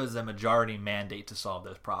 if there was a majority mandate to solve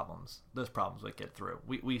those problems would get through.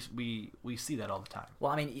 We see that all the time.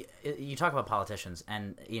 Well, I mean, you talk about politicians,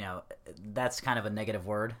 and, you know, that's kind of a negative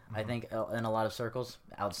word, I think, in a lot of circles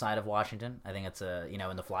outside of Washington. I think it's you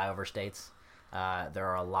know, in the flyover states, there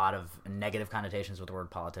are a lot of negative connotations with the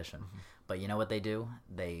word politician. But you know what they do?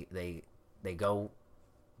 They go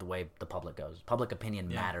the way the public goes. Public opinion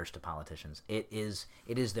matters to politicians. It is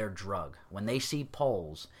their drug. When they see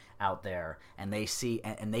polls out there and they see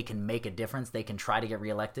and they can make a difference, they can try to get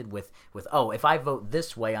reelected with if I vote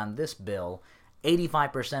this way on this bill,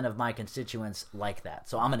 85% of my constituents like that,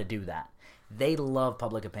 so I'm going to do that. They love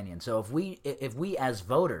public opinion. So if we as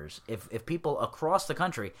voters, if people across the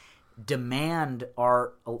country demand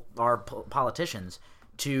our politicians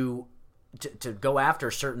to go after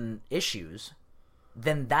certain issues,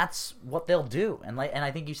 then that's what they'll do. And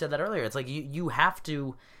I think you said that earlier. It's like you have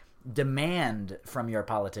to demand from your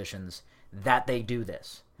politicians that they do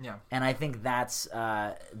this. Yeah. And I think that's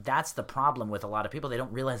the problem with a lot of people. They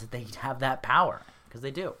don't realize that they have that power, because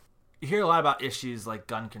they do. You hear a lot about issues like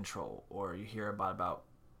gun control, or you hear about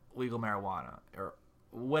legal marijuana, or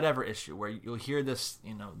whatever issue where you'll hear this,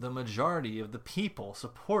 you know, the majority of the people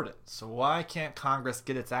support it. So why can't Congress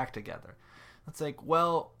get its act together? It's like,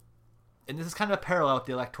 well, and this is kind of a parallel with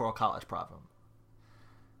the Electoral College problem,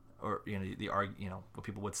 or, you know, what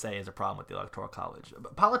people would say is a problem with the Electoral College.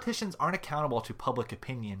 But politicians aren't accountable to public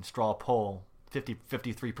opinion, straw poll,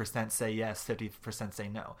 53% say yes, 50% say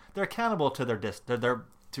no. They're accountable to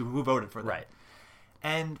to who voted for them. Right.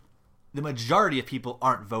 And the majority of people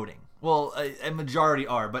aren't voting. Well, a majority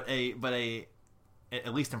are, but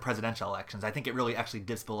at least in presidential elections, I think it really actually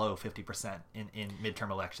dips below 50% in midterm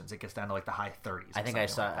elections. It gets down to like the high 30s.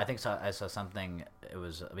 I saw something. It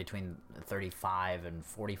was between 35 and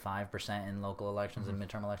 45% in local elections and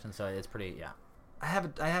midterm elections. So it's pretty, yeah. I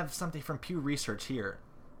have something from Pew Research here.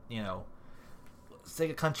 You know, let's take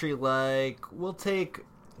a country like, we'll take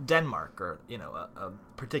Denmark, or, you know, a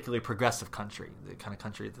particularly progressive country, the kind of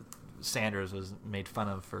country that Sanders was made fun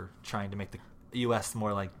of for trying to make the U.S.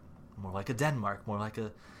 more like a Denmark, more like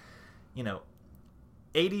a, you know,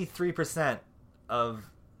 83% of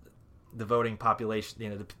the voting population, you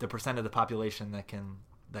know, the percent of the population that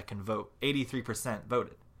can vote, 83%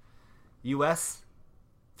 voted. U.S.,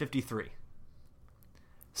 53.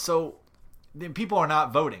 So the people are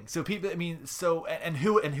not voting. So people, I mean, so and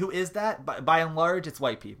who is that? By and large, it's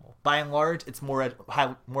white people. By and large, it's more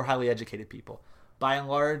highly educated people. By and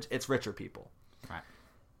large, it's richer people. Right.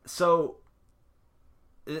 So,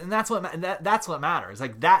 and that's what matters.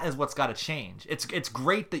 Like, that is what's got to change. It's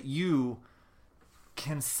great that you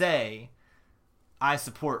can say, I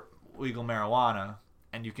support legal marijuana,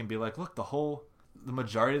 and you can be like, look, the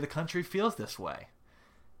majority of the country feels this way.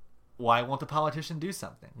 Why won't the politician do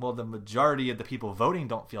something? Well, the majority of the people voting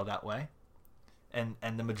don't feel that way, and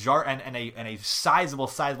the a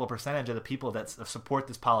sizable percentage of the people that support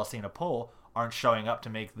this policy in a poll aren't showing up to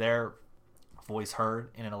make their voice heard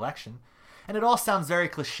in an election. And it all sounds very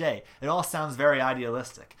cliche. It all sounds very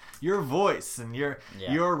idealistic. Your voice and your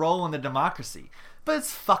role in the democracy. But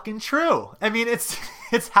it's fucking true. I mean, it's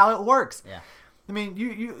how it works. Yeah. I mean,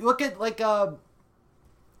 you look at, like, and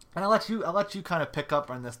I'll let you kind of pick up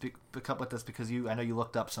with this because I know you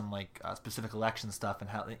looked up some, like, specific election stuff and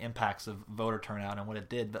how the impacts of voter turnout and what it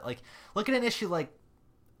did. But, like, look at an issue like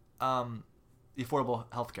the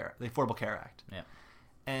Affordable Care Act. Yeah.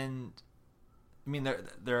 And I mean,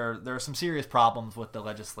 there are some serious problems with the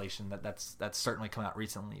legislation that's certainly come out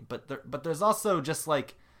recently. But there's also just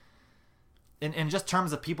like, in just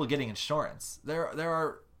terms of people getting insurance, there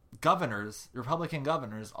are governors, Republican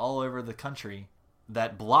governors all over the country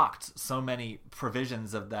that blocked so many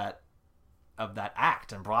provisions of that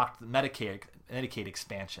act and blocked Medicaid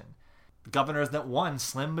expansion. Governors that won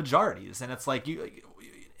slim majorities, and it's like you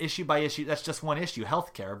issue by issue. That's just one issue,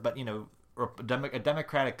 healthcare. But a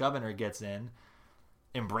Democratic governor gets in,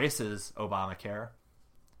 embraces Obamacare.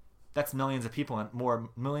 That's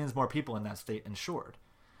millions more people in that state insured.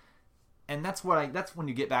 And that's when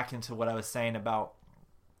you get back into what I was saying about,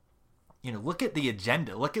 look at the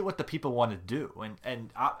agenda, look at what the people want to do.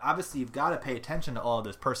 And obviously you've got to pay attention to all of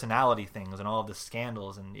those personality things and all of the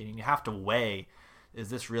scandals. And you have to weigh, does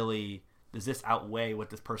this outweigh what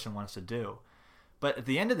this person wants to do? But at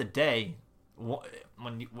the end of the day,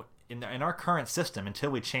 in our current system,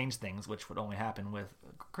 until we change things, which would only happen with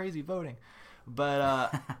crazy voting,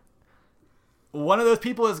 but one of those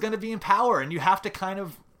people is going to be in power, and you have to kind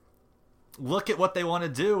of look at what they want to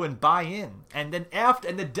do and buy in. And then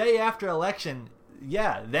the day after election,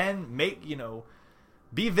 then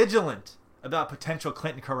be vigilant about potential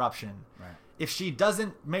Clinton corruption. Right. If she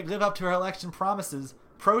doesn't live up to her election promises,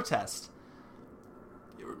 protest.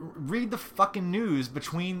 Read the fucking news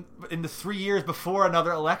in the 3 years before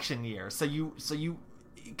another election year, so you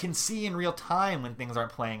can see in real time when things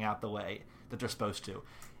aren't playing out the way that they're supposed to.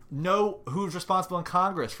 Know who's responsible in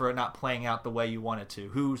Congress for it not playing out the way you want it to.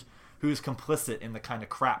 Who's complicit in the kind of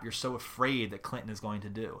crap you're so afraid that Clinton is going to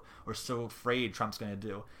do, or so afraid Trump's going to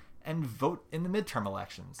do, and vote in the midterm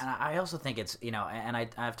elections. And I also think it's, and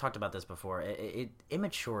I've talked about this before,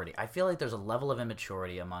 immaturity. I feel like there's a level of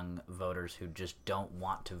immaturity among voters who just don't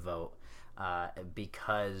want to vote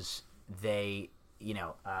because they,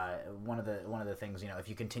 one of the things, if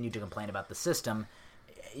you continue to complain about the system,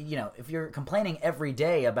 if you're complaining every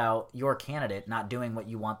day about your candidate not doing what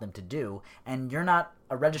you want them to do, and you're not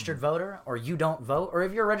a registered voter, or you don't vote, or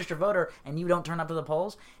if you're a registered voter and you don't turn up to the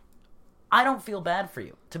polls, I don't feel bad for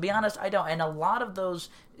you. To be honest, I don't. And a lot of those,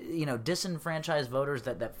 disenfranchised voters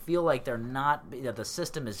that feel like they're not, that the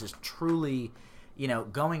system is just truly,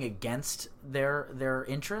 going against their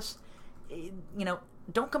interests,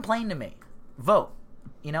 don't complain to me. Vote.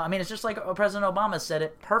 It's just like President Obama said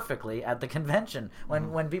it perfectly at the convention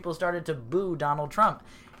when people started to boo Donald Trump.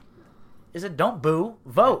 He said, don't boo,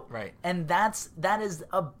 vote. Right. And that is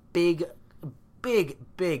a big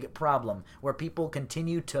problem where people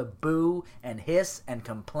continue to boo and hiss and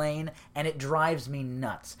complain, and it drives me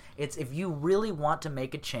nuts. It's if you really want to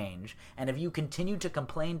make a change, and if you continue to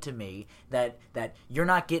complain to me that you're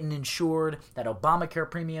not getting insured, that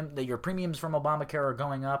that your premiums from Obamacare are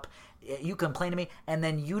going up, you complain to me, and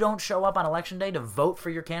then you don't show up on election day to vote for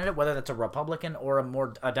your candidate, whether that's a Republican or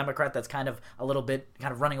a Democrat that's kind of a little bit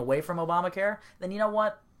kind of running away from Obamacare, then you know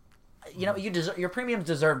what? Your premiums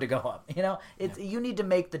deserve to go up. You need to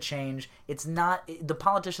make the change. It's not the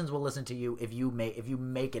politicians will listen to you if you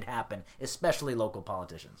make it happen, especially local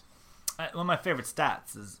politicians. One of my favorite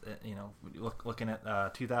stats is looking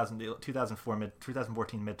at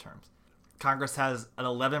 2014 midterms. Congress has an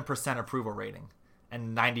 11% approval rating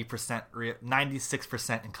and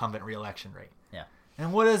 96% incumbent reelection rate. Yeah.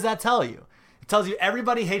 And what does that tell you? It tells you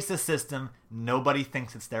everybody hates the system. Nobody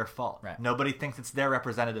thinks it's their fault. Right. Nobody thinks it's their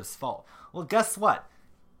representative's fault. Well, guess what?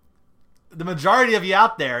 The majority of you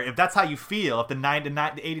out there, if that's how you feel, if the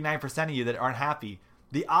 89% of you that aren't happy,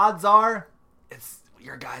 the odds are it's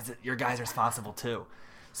your guys are responsible too.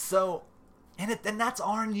 So, and that's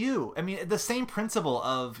on you. I mean, the same principle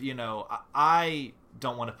of, I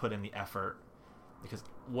don't want to put in the effort because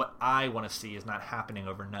what I want to see is not happening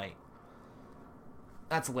overnight.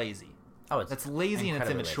 That's lazy. Oh, that's lazy and it's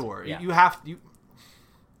immature. Yeah.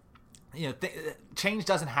 Change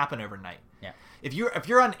doesn't happen overnight. Yeah. If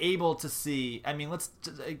you're unable to see, let's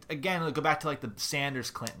go back to like the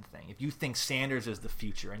Sanders Clinton thing. If you think Sanders is the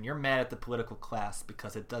future and you're mad at the political class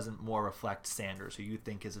because it doesn't more reflect Sanders, who you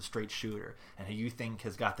think is a straight shooter and who you think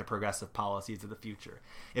has got the progressive policies of the future.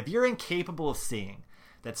 If you're incapable of seeing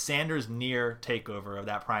that Sanders' near takeover of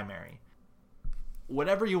that primary,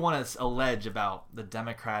 whatever you want to allege about the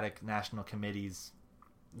Democratic National Committee's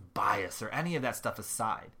bias or any of that stuff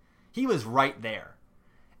aside, he was right there.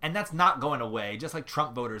 And that's not going away, just like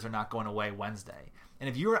Trump voters are not going away Wednesday. And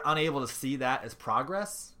if you are unable to see that as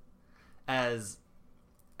progress, as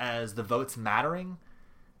the votes mattering,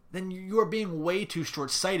 then you are being way too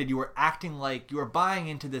short-sighted. You are acting like you are buying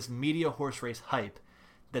into this media horse race hype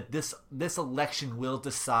that this election will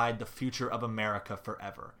decide the future of America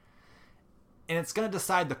forever. And it's going to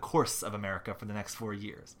decide the course of America for the next 4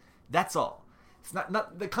 years. That's all. It's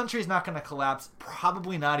not the country's not going to collapse.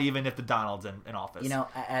 Probably not even if the Donald's in office. You know,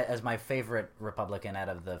 as my favorite Republican out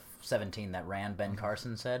of the 17 that ran, Ben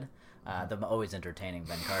Carson said, the always entertaining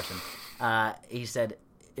Ben Carson, he said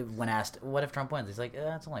when asked, "What if Trump wins?" He's like,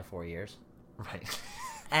 "It's only 4 years." Right.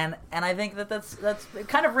 And I think that's it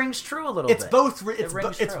kind of rings true a little bit. It's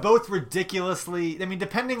both ridiculously. I mean,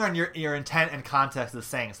 depending on your intent and context of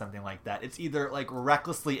saying something like that, it's either like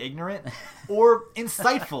recklessly ignorant or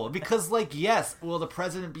insightful. Because, like, yes, will the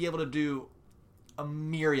president be able to do a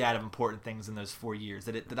myriad of important things in those 4 years?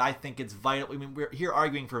 That I think it's vital. I mean, we're here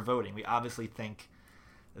arguing for voting. We obviously think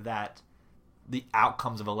that the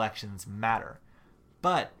outcomes of elections matter,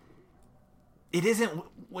 but it isn't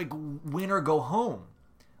like win or go home.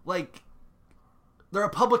 Like, the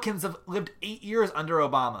Republicans have lived 8 years under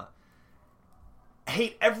Obama,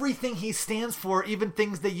 hate everything he stands for, even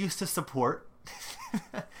things they used to support.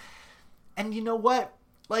 And you know what?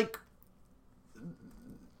 Like,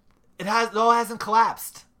 it all hasn't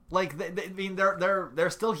collapsed. Like, I mean, they're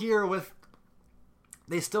still here with.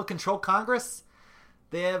 They still control Congress.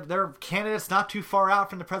 They have their candidates not too far out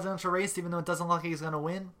from the presidential race, even though it doesn't look like he's going to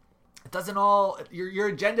win. It doesn't all your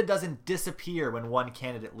agenda doesn't disappear when one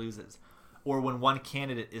candidate loses, or when one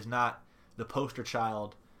candidate is not the poster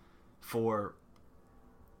child for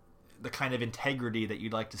the kind of integrity that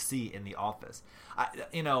you'd like to see in the office.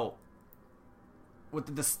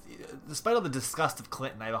 Despite all the disgust of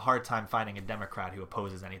Clinton, I have a hard time finding a Democrat who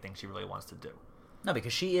opposes anything she really wants to do. No,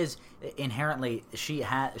 because she is inherently she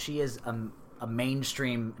is a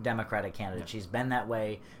mainstream Democratic candidate. Yeah. She's been that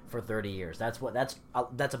way for 30 years. That's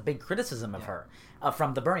a big criticism of her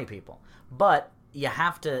from the Bernie people. But you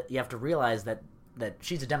have to realize that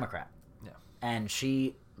she's a Democrat. Yeah. And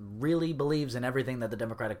she really believes in everything that the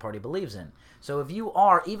Democratic Party believes in. So if you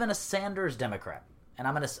are even a Sanders Democrat, and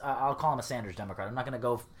I'll call him a Sanders Democrat. I'm not going to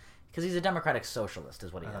go because he's a democratic socialist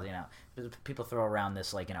is what he is, you know. People throw around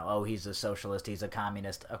this like, you know, oh, he's a socialist, he's a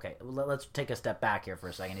communist. Okay, let's take a step back here for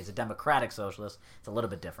a second. He's a democratic socialist. It's a little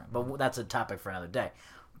bit different, but that's a topic for another day.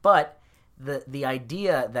 But the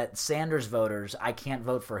idea that Sanders voters, I can't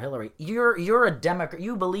vote for Hillary. You're a Democrat.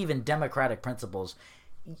 You believe in democratic principles.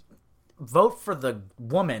 Vote for the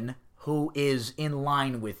woman who is in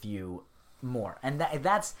line with you more. And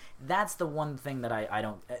that's the one thing that I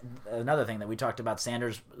don't. Another thing that we talked about,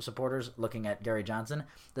 Sanders supporters looking at Gary Johnson,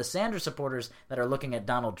 the Sanders supporters that are looking at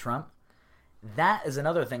Donald Trump, that is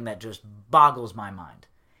another thing that just boggles my mind.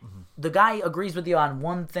 Mm-hmm. The guy agrees with you on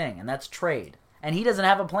one thing, and that's trade, and he doesn't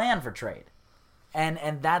have a plan for trade,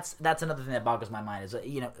 and that's another thing that boggles my mind. Is,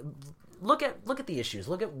 you know, look at the issues,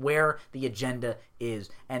 look at where the agenda is,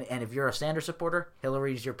 and if you're a Sanders supporter,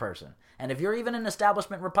 Hillary's your person. And if you're even an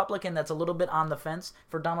establishment Republican that's a little bit on the fence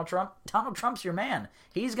for Donald Trump's your man.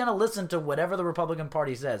 He's going to listen to whatever the Republican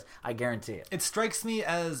Party says. I guarantee it. It strikes me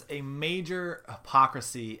as a major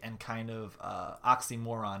hypocrisy and kind of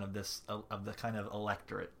oxymoron of the kind of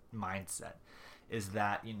electorate mindset is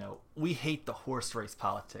that, you know, we hate the horse race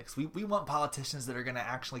politics. We want politicians that are going to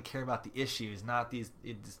actually care about the issues, not these.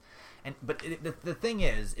 The thing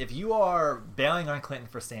is, if you are bailing on Clinton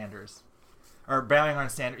for Sanders, or bailing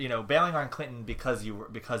on Clinton because you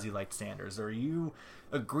liked Sanders, or you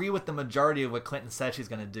agree with the majority of what Clinton said she's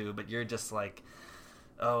going to do, but you're just like,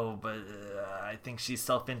 oh, but I think she's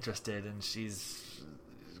self-interested and she's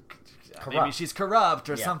corrupt. Maybe she's corrupt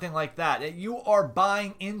or something like that. You are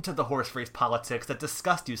buying into the horse race politics that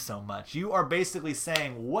disgust you so much. You are basically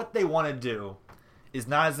saying what they want to do is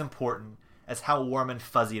not as important as how warm and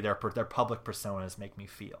fuzzy their public personas make me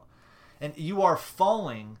feel. And you are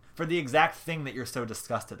falling for the exact thing that you're so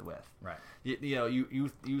disgusted with. Right.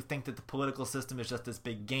 You think that the political system is just this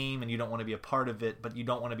big game and you don't want to be a part of it, but you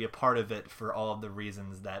don't want to be a part of it for all of the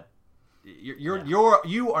reasons that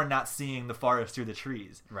you are not seeing the forest through the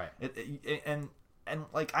trees. Right. And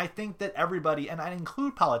like, I think that everybody, and I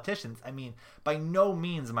include politicians, I mean, by no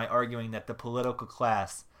means am I arguing that the political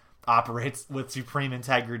class operates with supreme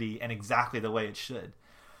integrity and exactly the way it should.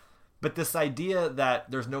 But this idea that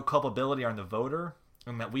there's no culpability on the voter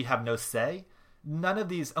and that we have no say, none of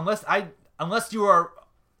these, unless you are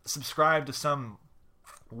subscribed to some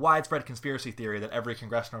widespread conspiracy theory that every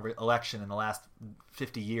congressional election in the last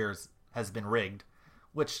 50 years has been rigged,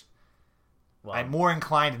 which I'm more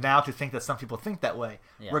inclined now to think that some people think that way.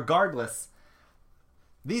 Yeah. Regardless,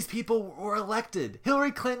 these people were elected.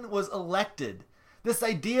 Hillary Clinton was elected. This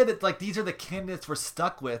idea that, like, these are the candidates we're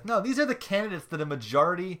stuck with. No, these are the candidates that a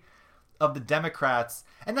majority of the Democrats,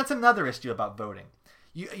 and that's another issue about voting.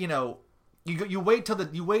 You wait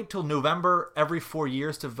till November every 4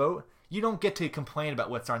 years to vote. You don't get to complain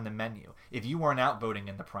about what's on the menu if you weren't out voting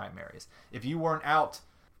in the primaries. If you weren't out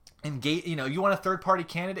engage. You want a third party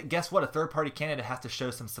candidate? Guess what? A third party candidate has to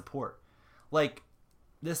show some support. Like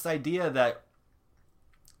this idea that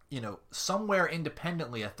somewhere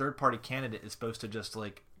independently, a third party candidate is supposed to just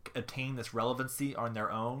like attain this relevancy on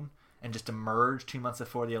their own and just emerge 2 months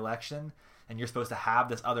before the election, and you're supposed to have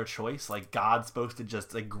this other choice. Like God's supposed to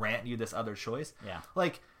just like grant you this other choice. Yeah.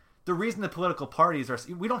 Like the reason the political parties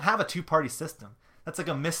we don't have a 2-party system. That's like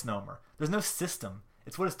a misnomer. There's no system.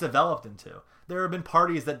 It's what it's developed into. There have been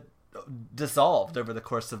parties that dissolved over the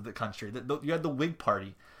course of the country. You had the Whig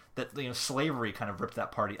Party. That slavery kind of ripped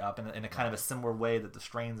that party up in a kind of a similar way that the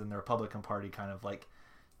strains in the Republican Party kind of like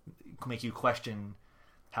make you question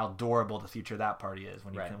how durable the future of that party is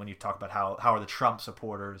when you talk about how are the Trump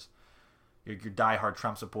supporters, your diehard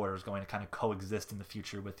Trump supporters, going to kind of coexist in the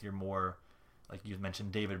future with your more, like you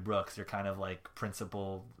mentioned, David Brooks, your kind of like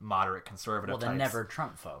principled moderate conservative types. Well, the never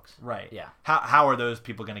Trump folks, right? Yeah. How are those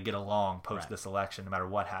people going to get along post this election, no matter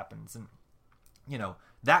what happens? And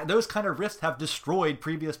that those kind of rifts have destroyed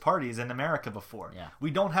previous parties in America before. Yeah.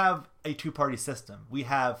 We don't have a 2-party system. We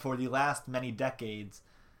have, for the last many decades,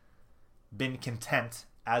 been content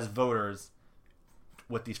as voters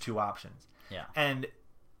with these 2 options. Yeah. And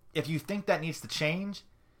if you think that needs to change,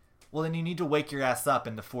 well, then you need to wake your ass up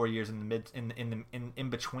in the 4 years in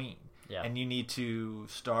between. Yeah. And you need to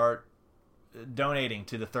start donating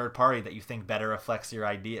to the third party that you think better reflects your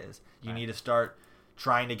ideas. You need to start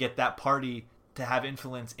trying to get that party to have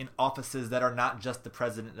influence in offices that are not just the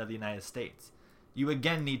president of the United States. You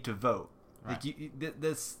again need to vote. Right.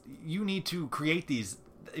 Like you need to create these.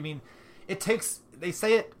 I mean, it takes. They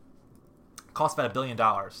say it costs about $1 billion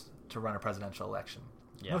to run a presidential election.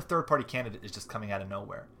 Yeah. No third party candidate is just coming out of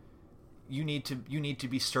nowhere. You need to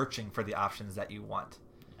be searching for the options that you want.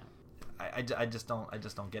 I just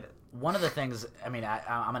don't get it. One of the things, I mean,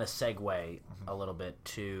 I'm going to segue a little bit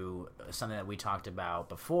to something that we talked about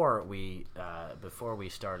before we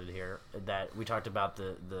started here. That we talked about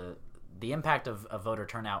the impact of voter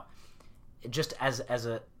turnout, just as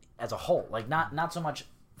a whole, like not so much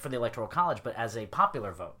for the Electoral College, but as a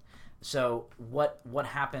popular vote. So what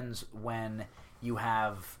happens when you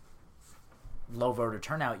have low voter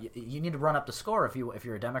turnout? You need to run up the score if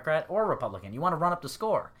you're a Democrat or a Republican. You want to run up the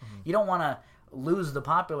score. Mm-hmm. You don't want to lose the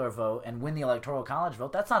popular vote and win the Electoral College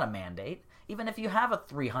vote. That's not a mandate. Even if you have a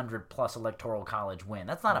 300 plus Electoral College win,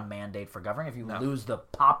 that's not a mandate for governing if you lose the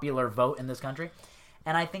popular vote in this country.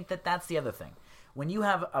 And I think that that's the other thing. When you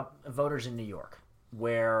have voters in New York,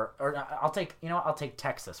 I'll take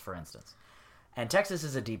Texas for instance, and Texas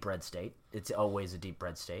is a deep red state. It's always a deep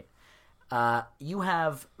red state. You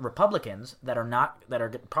have Republicans that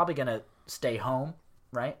are probably going to stay home,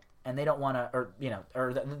 right? And they don't want to,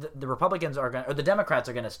 or the Republicans are going, or the Democrats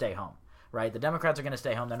are going to stay home, right? The Democrats are going to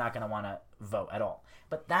stay home. They're not going to want to vote at all.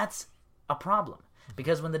 But that's a problem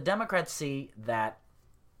because when the Democrats see that,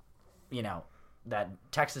 that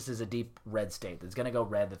Texas is a deep red state that's going to go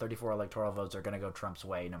red, the 34 electoral votes are going to go Trump's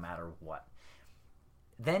way no matter what.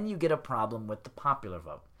 Then you get a problem with the popular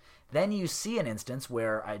vote. Then you see an instance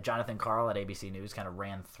where Jonathan Karl at ABC News kind of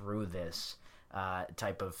ran through this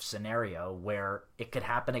type of scenario where it could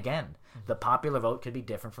happen again. Mm-hmm. The popular vote could be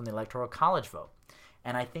different from the Electoral College vote.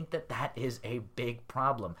 And I think that is a big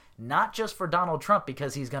problem, not just for Donald Trump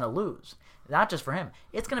because he's going to lose, not just for him.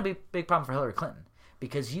 It's going to be a big problem for Hillary Clinton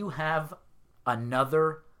because you have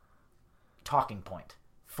another talking point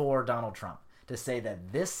for Donald Trump to say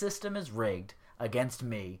that this system is rigged against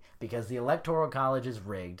me because the Electoral College is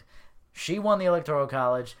rigged. She won the Electoral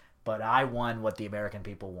College, but I won what the American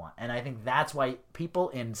people want. And I think that's why people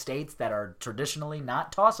in states that are traditionally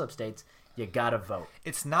not toss-up states, you gotta vote.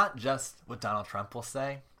 It's not just what Donald Trump will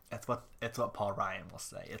say. It's what Paul Ryan will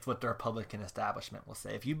say. It's what the Republican establishment will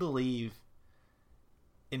say. If you believe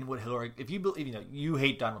in what if you believe, you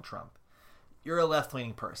hate Donald Trump, you're a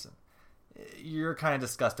left-leaning person. You're kind of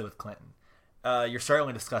disgusted with Clinton. You're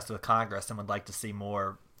certainly disgusted with Congress and would like to see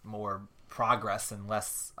more progress and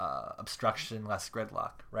less obstruction, less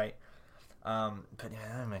gridlock, right?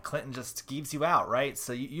 But Clinton just skeeves you out, right?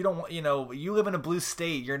 So you don't, you live in a blue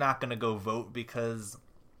state, you're not going to go vote because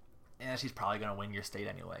she's probably going to win your state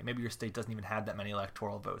anyway. Maybe your state doesn't even have that many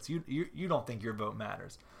electoral votes. You don't think your vote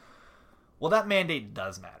matters. Well, that mandate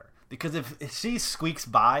does matter because if she squeaks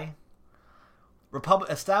by,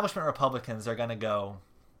 establishment Republicans are going to go,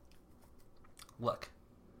 look,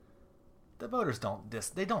 the voters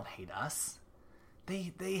they don't hate us.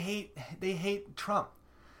 They hate Trump.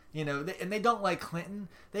 And they don't like Clinton.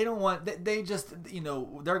 They don't want, they just,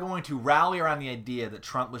 they're going to rally around the idea that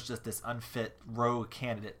Trump was just this unfit rogue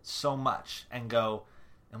candidate so much and go,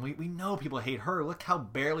 and we know people hate her. Look how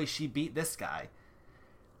barely she beat this guy.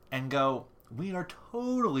 And go, we are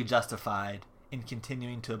totally justified in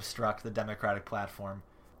continuing to obstruct the Democratic platform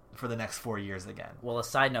for the next 4 years again. Well, a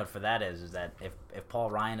side note for that is that if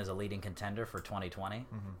Paul Ryan is a leading contender for 2020,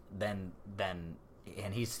 then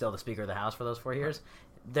and he's still the Speaker of the House for those 4 years,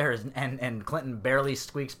 there is and Clinton barely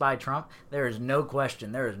squeaks by Trump, there is no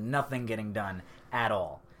question, there is nothing getting done at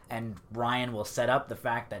all. And Ryan will set up the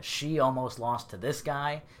fact that she almost lost to this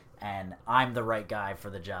guy, and I'm the right guy for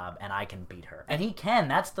the job, and I can beat her. And he can.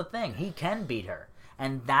 That's the thing. He can beat her.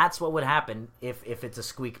 And that's what would happen if it's a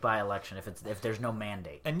squeak by election, if there's no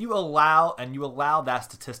mandate. And you allow that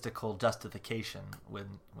statistical justification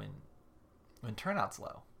when turnout's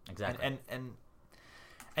low. Exactly.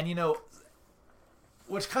 And you know,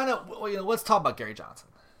 which kind of, you know, let's talk about Gary Johnson,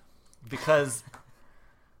 because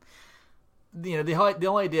you know the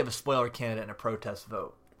only idea of a spoiler candidate and a protest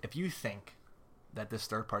vote, if you think that this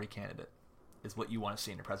third party candidate is what you want to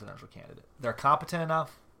see in a presidential candidate, they're competent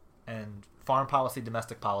enough, and foreign policy,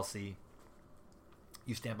 domestic policy,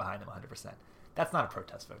 you stand behind them 100%. That's not a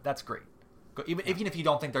protest vote. That's great. Even if you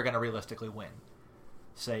don't think they're going to realistically win,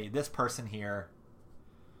 say this person here,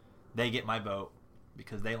 they get my vote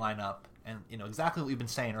because they line up, and you know exactly what we've been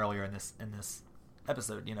saying earlier in this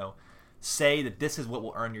episode. You know, say that this is what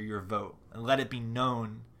will earn your vote, and let it be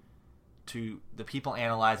known to the people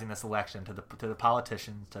analyzing this election, to the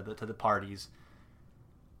politicians, to the parties.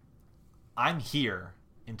 I'm here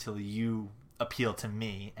until you appeal to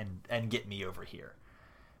me and get me over here,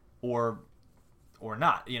 or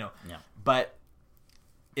not, you know. Yeah. But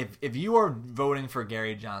if you are voting for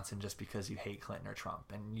Gary Johnson just because you hate Clinton or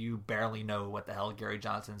Trump, and you barely know what the hell Gary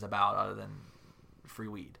Johnson's about other than free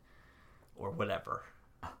weed or whatever,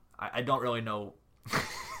 I don't really know.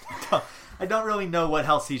 I don't really know what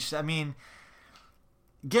else I mean,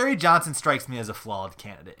 Gary Johnson strikes me as a flawed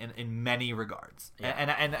candidate in many regards. Yeah.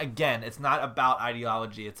 And again, it's not about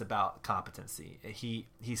ideology, it's about competency.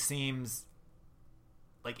 He seems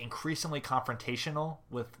like increasingly confrontational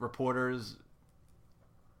with reporters,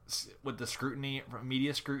 with the scrutiny,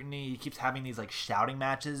 media scrutiny. He keeps having these like shouting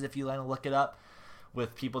matches, if you want to look it up,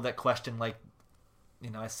 with people that question, like, you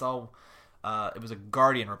know, I saw it was a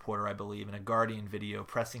Guardian reporter, I believe, in a Guardian video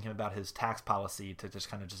pressing him about his tax policy to just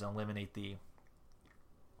kind of just eliminate the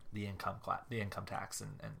income tax and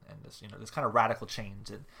this, you know, this kind of radical change.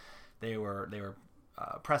 And they were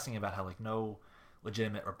pressing about how like no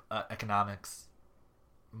legitimate economics,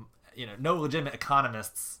 you know, no legitimate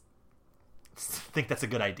economists think that's a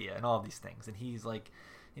good idea and all of these things. And he's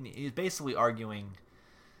basically arguing,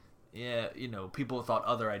 yeah, you know, people thought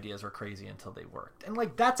other ideas were crazy until they worked. And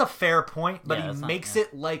like that's a fair point, but he makes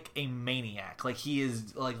it like a maniac. Like he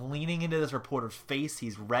is like leaning into this reporter's face.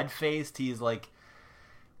 He's red-faced. He's like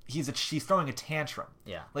he's throwing a tantrum.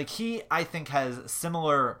 Yeah. Like he, I think, has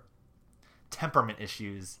similar temperament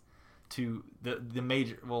issues to the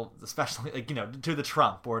major, well, especially like, you know, to the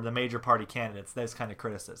Trump or the major party candidates, those kind of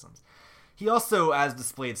criticisms. He also has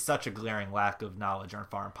displayed such a glaring lack of knowledge on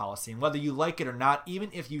foreign policy, and whether you like it or not, even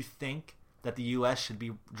if you think that the U.S. should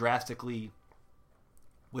be drastically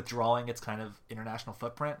withdrawing its kind of international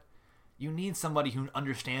footprint, you need somebody who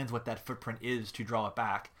understands what that footprint is to draw it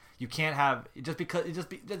back. You can't have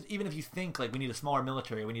even if you think like we need a smaller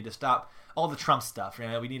military, we need to stop all the Trump stuff, you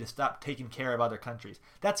know, we need to stop taking care of other countries.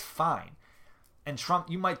 That's fine. And Trump,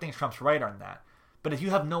 you might think Trump's right on that. But if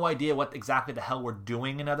you have no idea what exactly the hell we're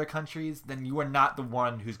doing in other countries, then you are not the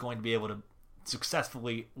one who's going to be able to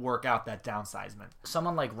successfully work out that downsizement.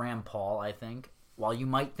 Someone like Rand Paul, I think, while you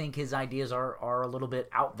might think his ideas are a little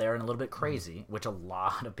bit out there and a little bit crazy, which a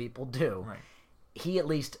lot of people do, right, he at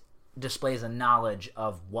least displays a knowledge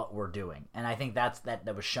of what we're doing. And I think that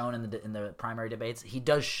was shown in the primary debates. He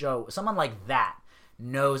does show someone like that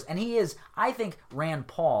knows, and he is, I think Rand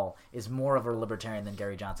Paul is more of a libertarian than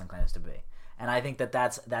Gary Johnson claims to be. And I think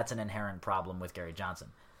that's an inherent problem with Gary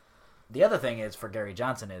Johnson. The other thing is for Gary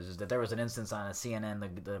Johnson is that there was an instance on a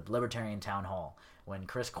CNN, the Libertarian Town Hall, when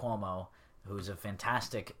Chris Cuomo, who's a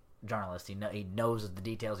fantastic journalist, he knows the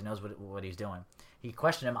details, he knows what he's doing. He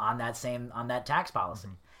questioned him on that tax policy,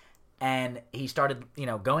 and he started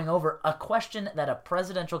going over a question that a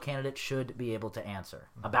presidential candidate should be able to answer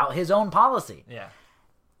about his own policy. Yeah.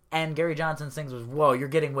 And Gary Johnson's thing was, "Whoa, you're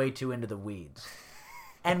getting way too into the weeds."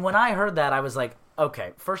 And when I heard that, I was like,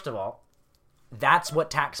 okay, first of all, That's what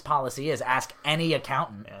tax policy is. Ask any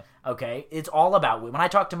accountant. Yeah. Okay? It's all about, when I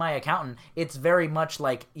talk to my accountant, it's very much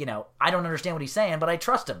like, I don't understand what he's saying, but I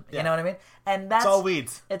trust him. Yeah. You know what I mean? And that's... It's all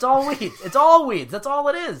weeds. It's all weeds. It's all weeds. That's all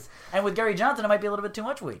it is. And with Gary Johnson, it might be a little bit too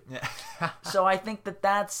much weed. Yeah. So I think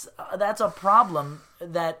that's a problem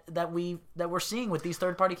that we're seeing with these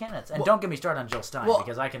third-party candidates. And don't get me started on Jill Stein,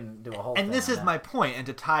 because I can do a whole thing. And this on is that. my point, and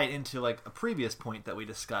to tie it into like a previous point that we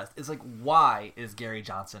discussed, is like, why is Gary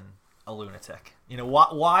Johnson a lunatic?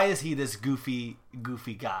 Why is he this goofy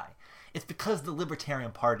guy? It's because the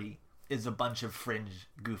Libertarian Party is a bunch of fringe,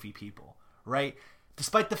 goofy people, right?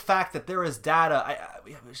 Despite the fact that there is data, I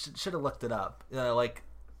should have looked it up, like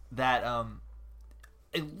that a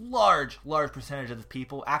large percentage of the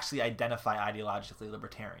people actually identify ideologically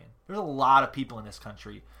libertarian. There's a lot of people in this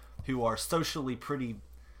country who are socially pretty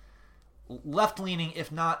left-leaning,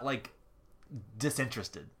 if not like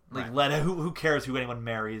disinterested. Like, right. Who cares who anyone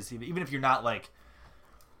marries, even if you're not like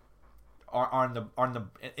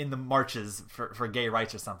in the marches for gay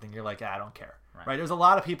rights or something. You're like, I don't care. Right? There's a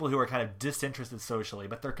lot of people who are kind of disinterested socially,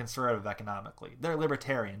 but they're conservative economically. They're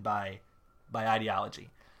libertarian by ideology.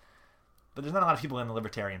 But there's not a lot of people in the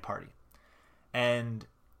Libertarian Party. And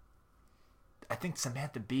I think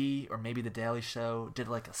Samantha Bee or maybe The Daily Show did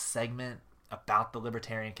like a segment about the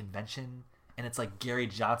Libertarian Convention, and it's like Gary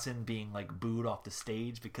Johnson being like booed off the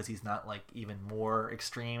stage because he's not like even more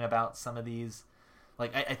extreme about some of these.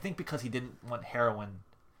 Like, I think because he didn't want heroin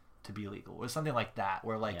to be legal or something like that,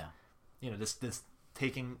 where like, this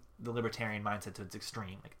taking the libertarian mindset to its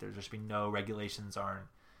extreme. Like, there should be no regulations on,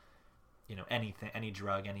 anything, any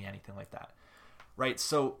drug, anything like that. Right?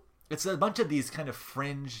 So it's a bunch of these kind of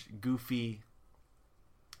fringe, goofy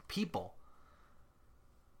people.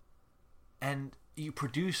 And you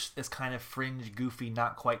produce this kind of fringe, goofy,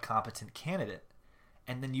 not quite competent candidate.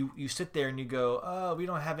 And then you sit there and you go, oh, we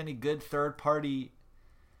don't have any good third-party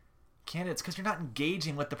candidates because you're not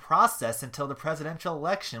engaging with the process until the presidential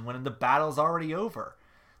election when the battle's already over.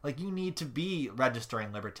 Like, you need to be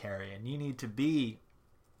registering libertarian. You need to be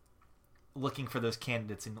looking for those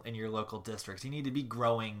candidates in your local districts. You need to be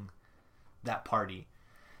growing that party.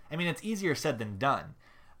 I mean, it's easier said than done.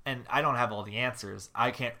 And I don't have all the answers. I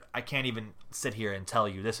can't even sit here and tell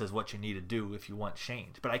you this is what you need to do if you want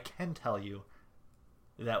change. But I can tell you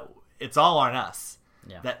that it's all on us.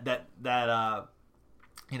 Yeah. That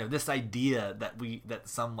this idea that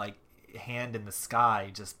some like hand in the sky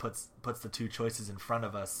just puts the two choices in front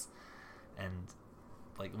of us, and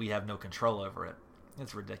like we have no control over it.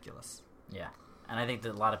 It's ridiculous. Yeah. And I think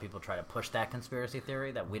that a lot of people try to push that conspiracy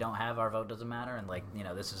theory that we don't have, our vote doesn't matter, and like,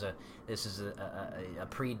 this is a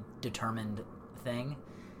predetermined thing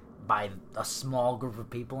by a small group of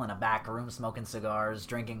people in a back room smoking cigars,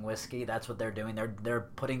 drinking whiskey. That's what they're doing. They're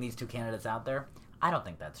putting these two candidates out there. I don't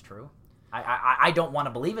think that's true. I don't want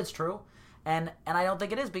to believe it's true, and I don't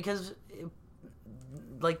think it is, because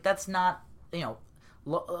like, that's not,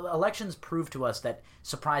 elections prove to us that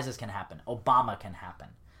surprises can happen. Obama can happen.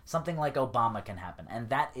 Something like Obama can happen, and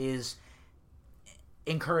that is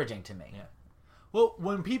encouraging to me. Yeah. Well,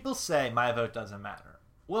 when people say my vote doesn't matter,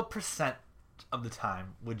 what percent of the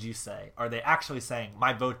time would you say are they actually saying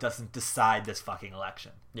my vote doesn't decide this fucking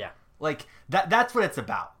election? Yeah. Like, that's what it's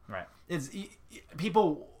about. Right. Is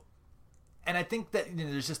people, and I think that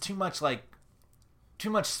there's just too much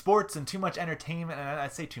sports and too much entertainment, and I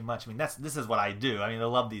say too much. I mean, this is what I do. I mean, I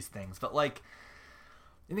love these things, but like,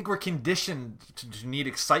 I think we're conditioned to need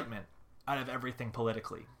excitement out of everything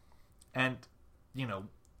politically. And,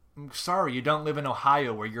 I'm sorry, you don't live in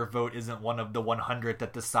Ohio where your vote isn't one of the 100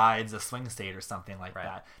 that decides a swing state or something like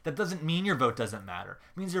that. That doesn't mean your vote doesn't matter.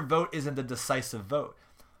 It means your vote isn't the decisive vote.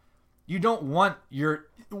 You don't want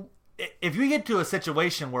if you get to a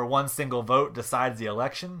situation where one single vote decides the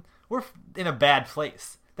election, we're in a bad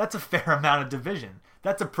place. That's a fair amount of division.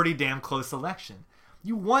 That's a pretty damn close election.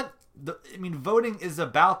 You want voting is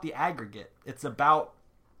about the aggregate. It's about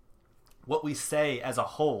what we say as a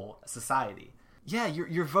whole society. Yeah,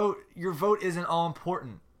 your vote isn't all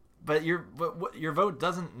important, but your vote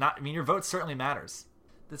doesn't not. I mean, your vote certainly matters.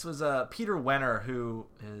 This was Peter Wenner, who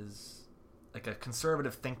is like a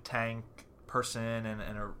conservative think tank person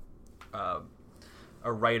and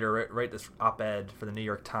a writer. Write this op-ed for the New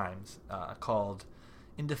York Times called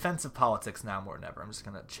 "In Defense of Politics Now More Than Ever." I'm just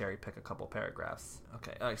gonna cherry pick a couple paragraphs.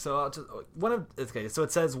 Okay, so so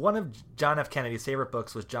it says one of John F. Kennedy's favorite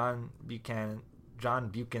books was John Buchanan's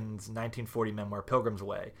 1940 memoir Pilgrim's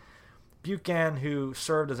Way. Buchanan, who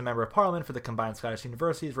served as a member of Parliament for the combined Scottish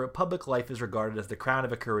universities, wrote, "Public life is regarded as the crown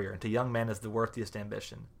of a career, and to young men as the worthiest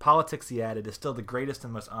ambition. Politics," he added, "is still the greatest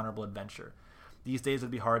and most honorable adventure. These days it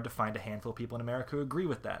would be hard to find a handful of people in America who agree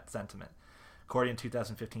with that sentiment. According to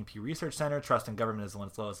 2015 Pew Research Center, trust in government is one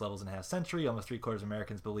of its lowest levels in a half century. Almost 3/4 of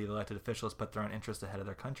Americans believe elected officials put their own interest ahead of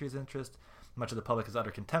their country's interest. Much of the public is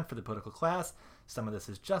utter contempt for the political class. Some of this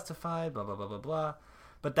is justified, blah, blah, blah, blah, blah.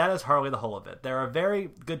 But that is hardly the whole of it. There are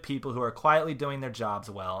very good people who are quietly doing their jobs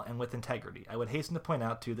well and with integrity. I would hasten to point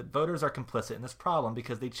out, too, that voters are complicit in this problem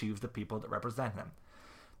because they choose the people that represent them.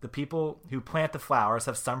 The people who plant the flowers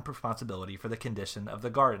have some responsibility for the condition of the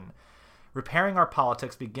garden. Repairing our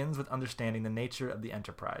politics begins with understanding the nature of the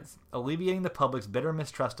enterprise. Alleviating the public's bitter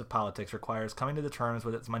mistrust of politics requires coming to the terms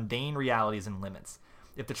with its mundane realities and limits.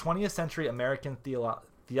 If the 20th century American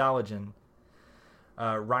theologian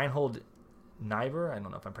Reinhold Niebuhr, I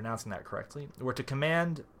don't know if I'm pronouncing that correctly, were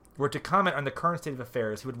to comment on the current state of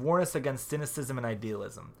affairs, he would warn us against cynicism and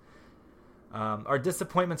idealism. Our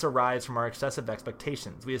disappointments arise from our excessive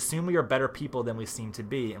expectations. We assume we are better people than we seem to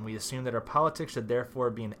be, and we assume that our politics should therefore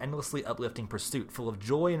be an endlessly uplifting pursuit, full of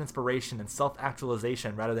joy and inspiration and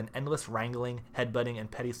self-actualization rather than endless wrangling, headbutting,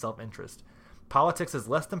 and petty self-interest. Politics is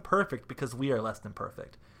less than perfect because we are less than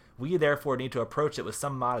perfect. We therefore need to approach it with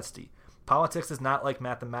some modesty. Politics is not like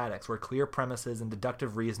mathematics, where clear premises and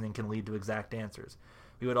deductive reasoning can lead to exact answers.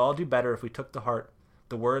 We would all do better if we took to heart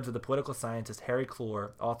the words of the political scientist Harry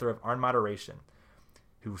Clore, author of On Moderation,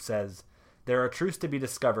 who says, "There are truths to be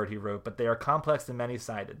discovered," he wrote, "but they are complex and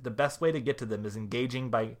many-sided. The best way to get to them is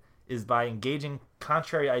by engaging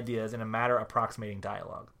contrary ideas in a matter approximating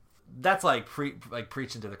dialogue." That's like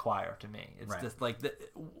preaching to the choir to me. It's right. Just like,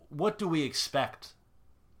 what do we expect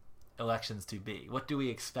elections to be? What do we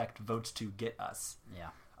expect votes to get us? Yeah.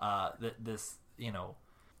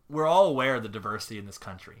 We're all aware of the diversity in this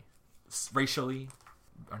country, racially,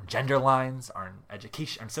 on gender lines, on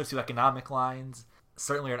education, on socioeconomic lines,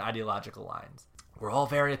 certainly on ideological lines. We're all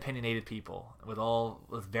very opinionated people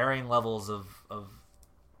with varying levels of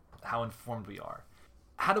how informed we are.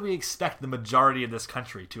 How do we expect the majority of this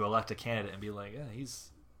country to elect a candidate and be like, yeah,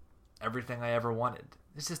 he's everything I ever wanted?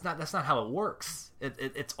 It's just not. That's not how it works.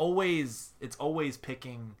 It's always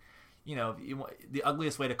picking. The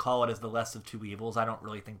ugliest way to call it is the less of two evils. I don't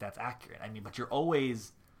really think that's accurate. I mean, but you're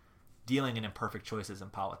always dealing in imperfect choices in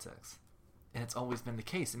politics, and it's always been the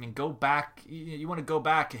case. I mean, go back. You want to go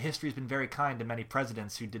back. History's been very kind to many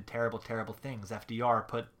presidents who did terrible, terrible things. FDR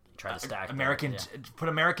put Japanese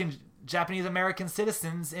American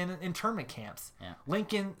citizens in internment camps. Yeah.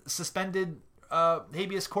 Lincoln suspended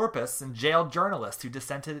habeas corpus and jailed journalists who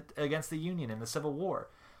dissented against the Union in the Civil War.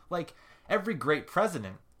 Like, every great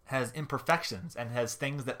president has imperfections and has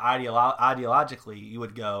things that ideologically you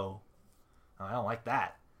would go, oh, I don't like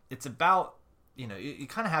that. It's about, you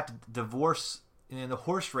kind of have to divorce. The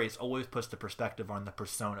horse race always puts the perspective on the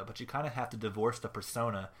persona, but you kind of have to divorce the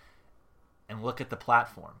persona and look at the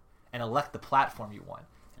platform and elect the platform you want.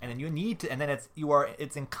 And then you need to, and then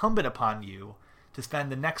it's incumbent upon you to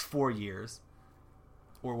spend the next 4 years,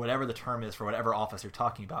 or whatever the term is for whatever office you're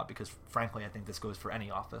talking about, because frankly I think this goes for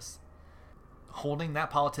any office, holding that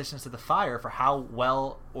politicians to the fire for how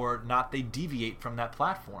well or not they deviate from that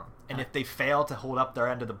platform. And if they fail to hold up their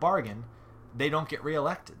end of the bargain, they don't get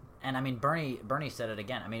reelected. And I mean, Bernie said it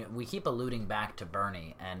again. I mean, we keep alluding back to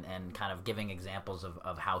Bernie and kind of giving examples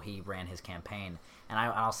of how he ran his campaign. And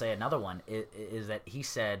I'll say another one is that he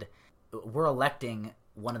said, we're electing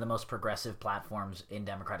one of the most progressive platforms in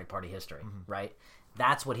Democratic Party history, right?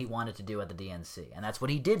 That's what he wanted to do at the DNC, and that's what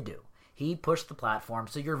he did do. He pushed the platform,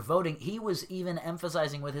 so you're voting. He was even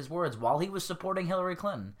emphasizing with his words while he was supporting Hillary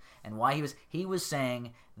Clinton, and why he was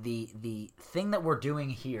saying the thing that we're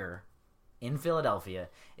doing here in Philadelphia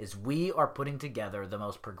is we are putting together the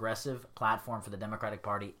most progressive platform for the Democratic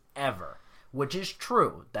Party ever, which is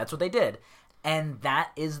true. That's what they did. And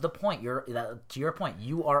that is the point. To your point,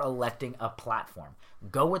 you are electing a platform.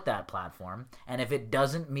 Go with that platform, and if it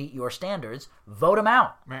doesn't meet your standards, vote them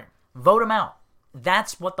out. Right. Vote them out.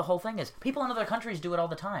 That's what the whole thing is. People in other countries do it all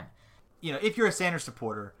the time. If you're a Sanders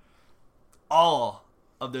supporter, all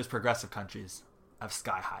of those progressive countries have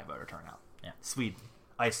sky-high voter turnout. Yeah. Sweden,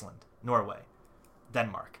 Iceland, Norway,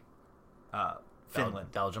 Denmark,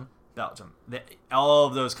 Finland, Belgium. All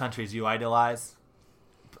of those countries you idolize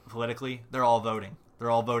politically, they're all voting. They're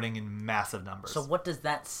all voting in massive numbers. So what does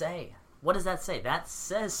that say? What does that say? That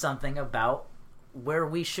says something about where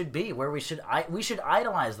we should be, where we should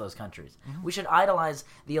idolize those countries. Mm-hmm. We should idolize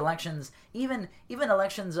the elections, even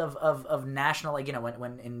elections of national, like,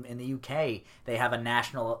 when in the UK they have a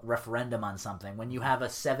national referendum on something. When you have a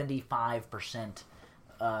 75%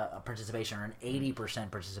 participation or an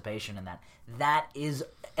 80% participation in that is,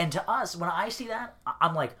 and to us, when I see that,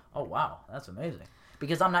 I'm like, oh wow, that's amazing,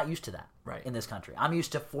 because I'm not used to that in this country. I'm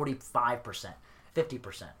used to 45%,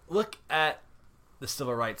 50%. Look at the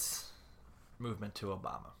civil rights movement to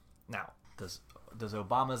Obama. Now, does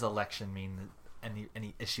Obama's election mean that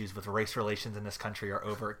any issues with race relations in this country are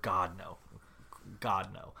over? God no.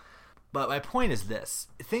 But my point is this: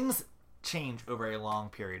 things change over a long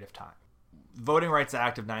period of time. Voting Rights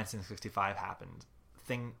Act of 1965 happened.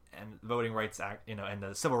 And Voting Rights Act, and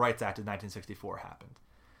the Civil Rights Act of 1964 happened.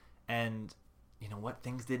 And you know what?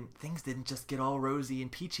 Things didn't just get all rosy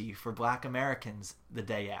and peachy for Black Americans the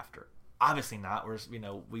day after. Obviously not. I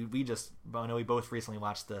know we both recently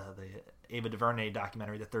watched the Ava DuVernay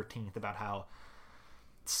documentary, The 13th, about how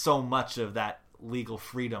so much of that legal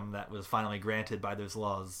freedom that was finally granted by those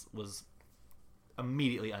laws was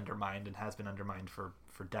immediately undermined and has been undermined for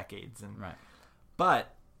decades. And right.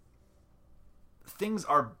 But things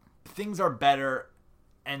are better,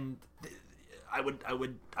 and I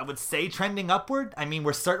would say trending upward. I mean,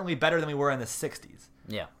 we're certainly better than we were in the 60s.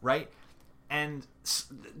 Yeah. Right? And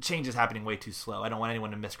change is happening way too slow. I don't want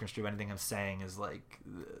anyone to misconstrue anything I'm saying as like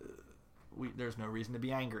there's no reason to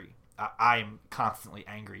be angry. I'm constantly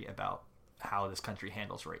angry about how this country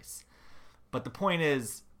handles race. But the point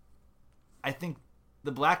is, I think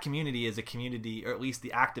the Black community as a community, or at least the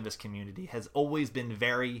activist community, has always been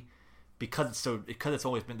very, because it's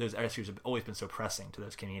always been, those issues have always been so pressing to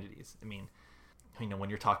those communities. I mean, when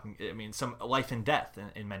you're talking, some life and death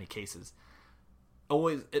in many cases.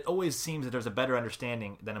 It always seems that there's a better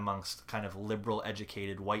understanding than amongst kind of liberal,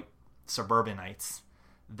 educated white suburbanites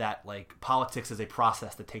that like politics is a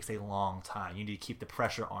process that takes a long time. You need to keep the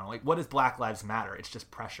pressure on. Like, what is Black Lives Matter? It's just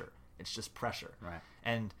pressure. Right.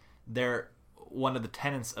 And one of the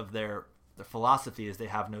tenets of their philosophy is they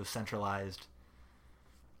have no centralized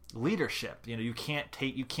leadership. You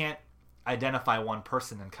can't identify one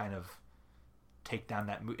person and kind of take down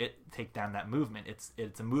that movement.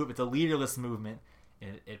 It's a leaderless movement.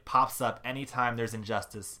 It pops up anytime there's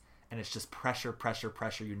injustice, and it's just pressure.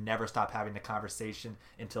 You never stop having the conversation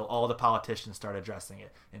until all the politicians start addressing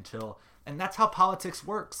it. And that's how politics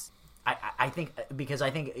works. I think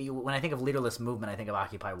when I think of leaderless movement, I think of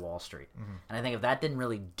Occupy Wall Street, and I think if that didn't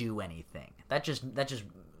really do anything, that just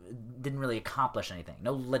didn't really accomplish anything.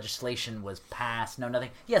 No legislation was passed. No nothing.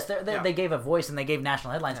 Yes, they gave a voice and they gave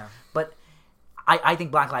national headlines, but I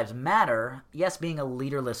think Black Lives Matter, yes, being a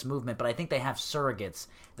leaderless movement, but I think they have surrogates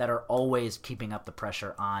that are always keeping up the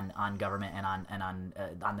pressure on government and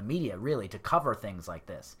on the media, really, to cover things like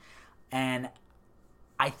this. And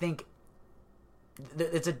I think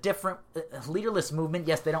it's a different leaderless movement.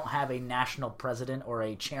 Yes, they don't have a national president or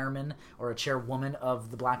a chairman or a chairwoman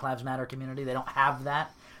of the Black Lives Matter community. They don't have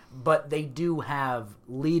that, but they do have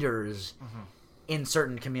leaders in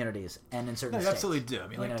certain communities and in certain states. They absolutely do.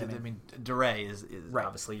 I mean, DeRay is right.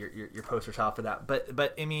 Obviously your poster child for that.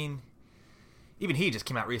 But I mean, even he just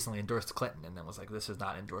came out recently, endorsed Clinton, and then was like, "This is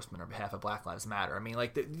not endorsement on behalf of Black Lives Matter." I mean,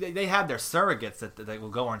 like they have their surrogates that will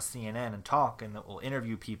go on CNN and talk and that will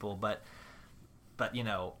interview people, but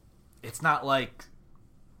it's not like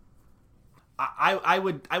I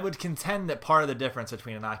would contend that part of the difference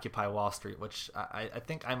between an Occupy Wall Street, which I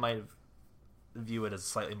think I might view it as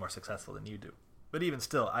slightly more successful than you do, but even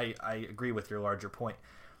still, I agree with your larger point,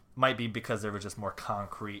 might be because there was just more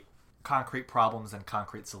concrete problems and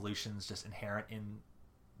concrete solutions just inherent in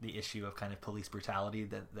the issue of kind of police brutality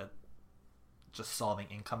that just solving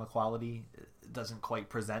income equality doesn't quite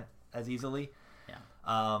present as easily. Yeah.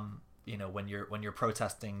 When you're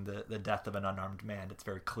protesting the death of an unarmed man, it's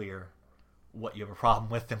very clear what you have a problem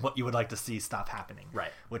with and what you would like to see stop happening.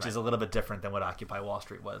 Right. Which is a little bit different than what Occupy Wall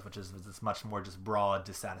Street was, which is this much more just broad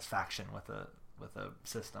dissatisfaction with a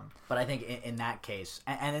system. But I think in that case,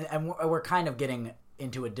 and we're kind of getting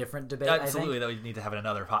into a different debate. Absolutely, that we need to have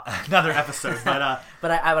another episode.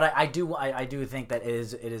 But I do think that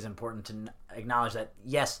it is important to acknowledge that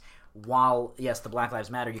yes, the Black Lives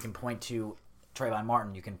Matter, you can point to Trayvon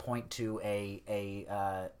Martin, you can point to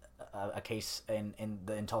a case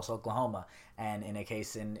in Tulsa, Oklahoma, and in a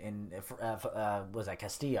case in was that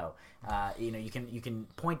Castillo? You can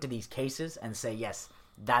point to these cases and say, yes,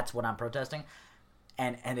 that's what I'm protesting,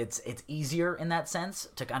 and it's easier in that sense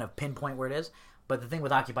to kind of pinpoint where it is. But the thing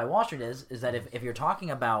with Occupy Wall Street is that if you're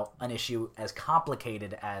talking about an issue as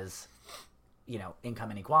complicated as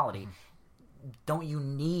income inequality, don't you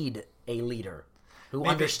need a leader who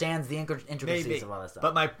understands the intricacies of all this stuff?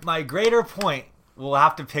 But my greater point, we'll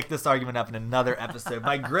have to pick this argument up in another episode.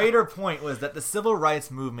 My greater point was that the civil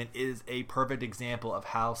rights movement is a perfect example of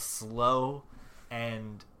how slow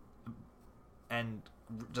and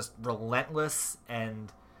just relentless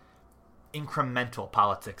and incremental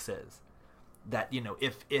politics is. That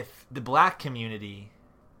if the Black community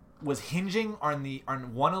was hinging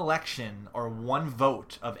on one election or one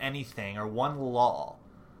vote of anything or one law,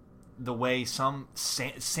 the way some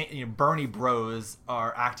Bernie bros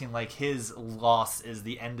are acting like his loss is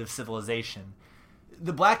the end of civilization,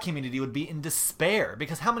 the black community would be in despair,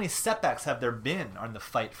 because how many setbacks have there been on the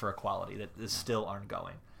fight for equality that is still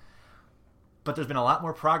ongoing? But there's been a lot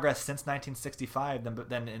more progress since 1965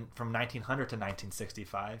 than from 1900 to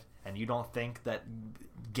 1965. And you don't think that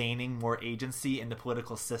gaining more agency in the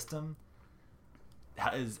political system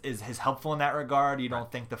is helpful in that regard? You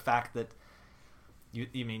don't think the fact that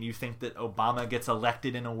you think that Obama gets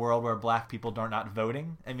elected in a world where black people are not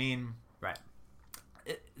voting? I mean, right.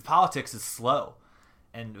 Politics is slow,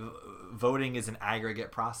 and voting is an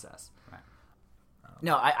aggregate process.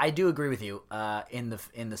 No, I do agree with you in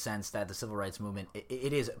the sense that the civil rights movement,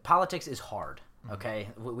 it is, politics is hard. Okay,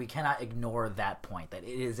 we cannot ignore that point, that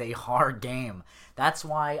it is a hard game. That's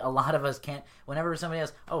why a lot of us can't. Whenever somebody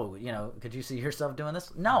asks, "Oh, could you see yourself doing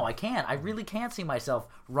this?" No, I can't. I really can't see myself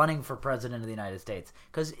running for president of the United States,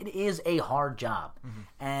 because it is a hard job,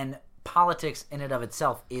 and politics in and of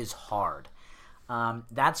itself is hard.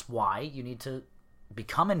 That's why you need to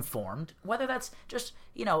become informed, whether that's just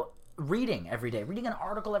reading every day, reading an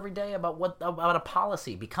article every day about a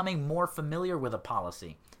policy, becoming more familiar with a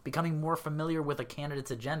policy, becoming more familiar with a candidate's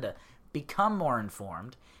agenda, become more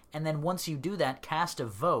informed, and then once you do that, cast a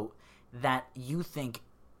vote that you think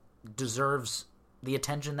deserves the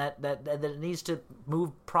attention that it needs to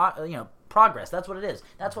move progress. That's what it is.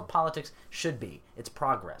 That's what politics should be. It's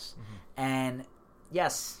progress. And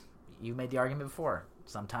yes, you made the argument before.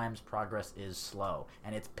 Sometimes progress is slow,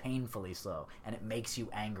 and it's painfully slow, and it makes you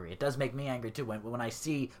angry. It does make me angry too when I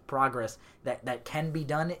see progress that can be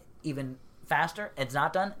done even faster. It's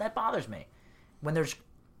not done. That bothers me. When there's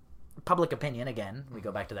public opinion, again, we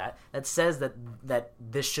go back to that says that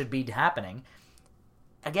this should be happening.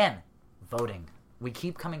 Again, voting. We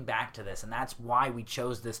keep coming back to this, and that's why we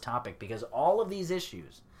chose this topic, because all of these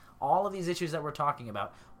issues that we're talking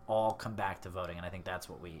about all come back to voting, and I think that's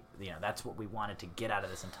what we wanted to get out of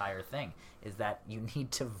this entire thing, is that you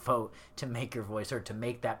need to vote to make your voice heard, to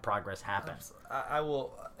make that progress happen. I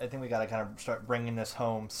think we got to kind of start bringing this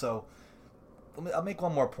home. So I'll make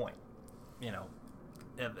one more point.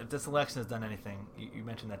 If this election has done anything, you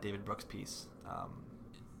mentioned that David Brooks piece.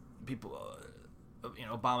 People,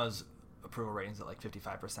 Obama's approval ratings at like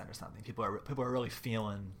 55% or something. People are really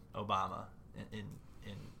feeling Obama in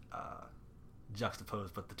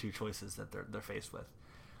juxtaposed with the two choices that they're faced with.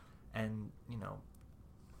 And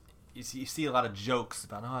you see a lot of jokes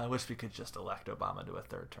about, I wish we could just elect Obama to a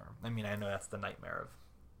third term. I mean, I know that's the nightmare of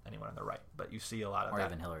anyone on the right, but you see a lot of that. Or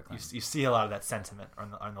even Hillary Clinton. You see a lot of that sentiment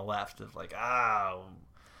on the left of like,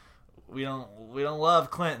 we don't love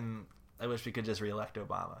Clinton. I wish we could just reelect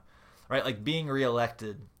Obama, right? Like, being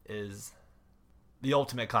reelected is the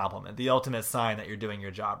ultimate compliment, the ultimate sign that you're doing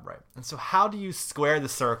your job right. And so how do you square the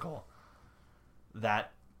circle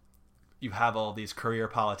that you have all these career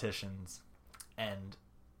politicians and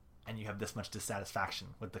you have this much dissatisfaction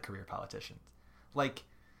with the career politicians? Like,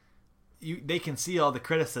 they can see all the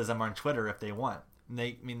criticism on Twitter if they want.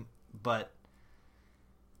 But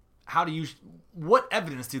what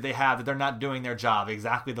evidence do they have that they're not doing their job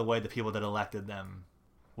exactly the way the people that elected them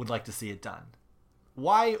would like to see it done?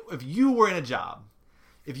 Why, if you were in a job,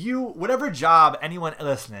 whatever job anyone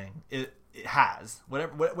listening it has,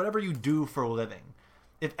 whatever you do for a living,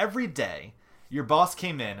 if every day your boss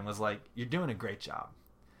came in and was like, "You're doing a great job,"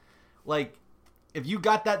 like, if you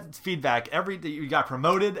got that feedback you got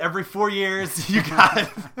promoted every 4 years, you got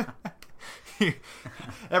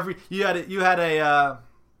you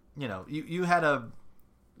had a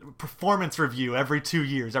performance review every 2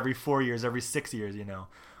 years, every 4 years, every 6 years,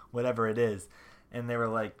 whatever it is, and they were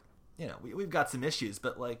like, we've got some issues,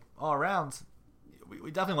 but like all around, we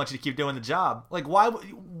definitely want you to keep doing the job. Like, why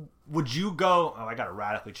would you go, I got to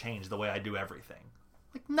radically change the way I do everything?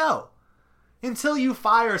 Like, no. Until you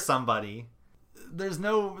fire somebody, there's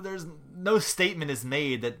no statement is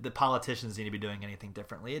made that the politicians need to be doing anything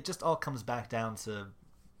differently. It just all comes back down to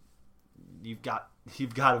you've got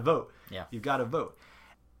to vote. Yeah. You've got to vote.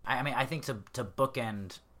 I mean, I think to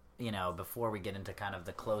bookend, before we get into kind of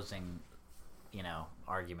the closing,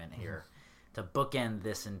 argument here, to bookend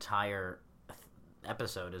this entire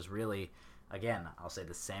episode is really, again, I'll say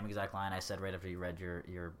the same exact line I said right after you read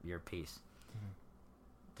your piece.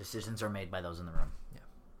 Decisions are made by those in the room.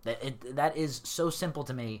 Yeah. That is so simple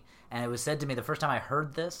to me, and it was said to me the first time I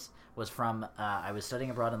heard this was from I was studying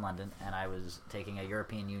abroad in London, and I was taking a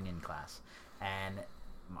European Union class, and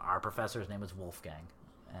our professor's name was Wolfgang,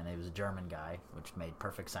 and he was a German guy, which made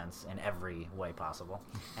perfect sense in every way possible.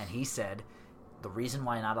 And he said, the reason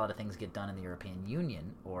why not a lot of things get done in the European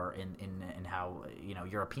Union or in how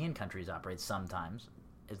European countries operate sometimes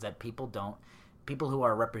is that people who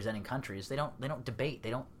are representing countries, they don't debate, they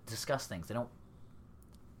don't discuss things, they don't.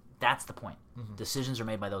 That's the point. Mm-hmm. Decisions are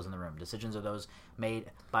made by those in the room. Decisions are those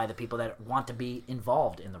made by the people that want to be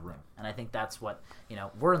involved in the room. And I think that's what,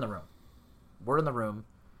 we're in the room. We're in the room.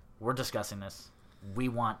 We're discussing this. We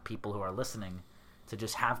want people who are listening to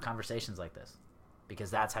just have conversations like this,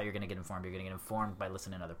 because that's how you're going to get informed. You're going to get informed by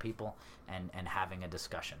listening to other people and having a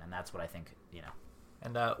discussion. And that's what I think,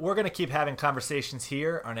 And we're going to keep having conversations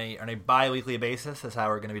here on a bi-weekly basis. That's how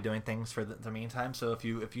we're going to be doing things for the meantime. So if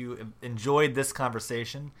you enjoyed this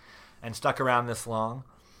conversation and stuck around this long,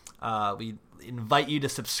 we invite you to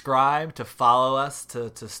subscribe, to follow us,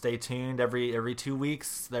 to stay tuned. Every 2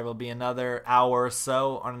 weeks there will be another hour or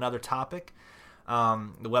so on another topic.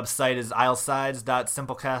 The website is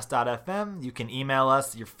aislesides.simplecast.fm. You can email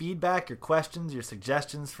us your feedback, your questions, your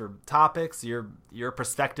suggestions for topics, your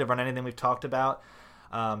perspective on anything we've talked about.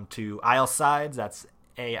 To Aislesides, that's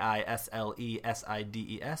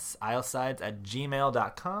AISLESIDES,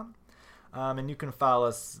 aislesides@gmail.com. And you can follow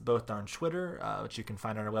us both on Twitter, which you can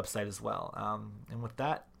find on our website as well. And with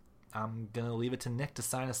that, I'm going to leave it to Nick to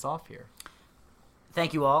sign us off here.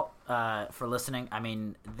 Thank you all for listening. I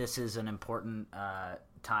mean, this is an important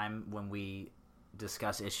time when we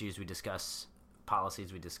discuss issues, we discuss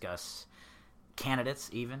policies, we discuss candidates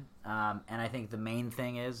even. And I think the main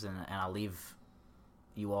thing is, and I'll leave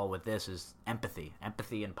you all with this, is empathy.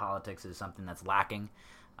 Empathy in politics is something that's lacking.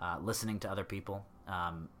 Listening to other people.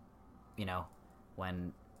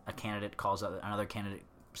 When a candidate calls another candidate's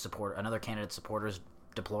supporters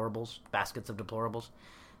deplorables, baskets of deplorables,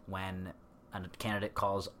 when a candidate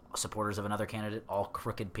calls supporters of another candidate all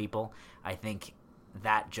crooked people, I think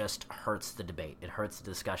that just hurts the debate. It hurts the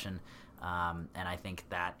discussion, and I think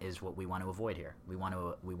that is what we want to avoid here. We want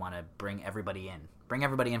to bring everybody in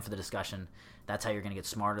for the discussion. That's how you're going to get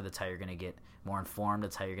smarter. That's how you're going to get more informed.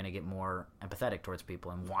 That's how you're going to get more empathetic towards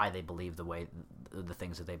people and why they believe the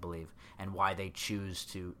things that they believe, and why they choose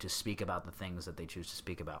to speak about the things that they choose to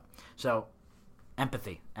speak about. So,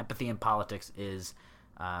 empathy in politics is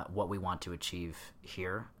what we want to achieve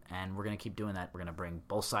here, and we're going to keep doing that. We're going to bring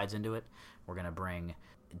both sides into it. We're going to bring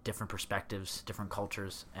different perspectives, different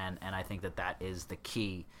cultures, and I think that is the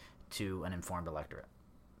key to an informed electorate.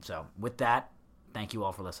 So with that, thank you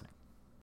all for listening.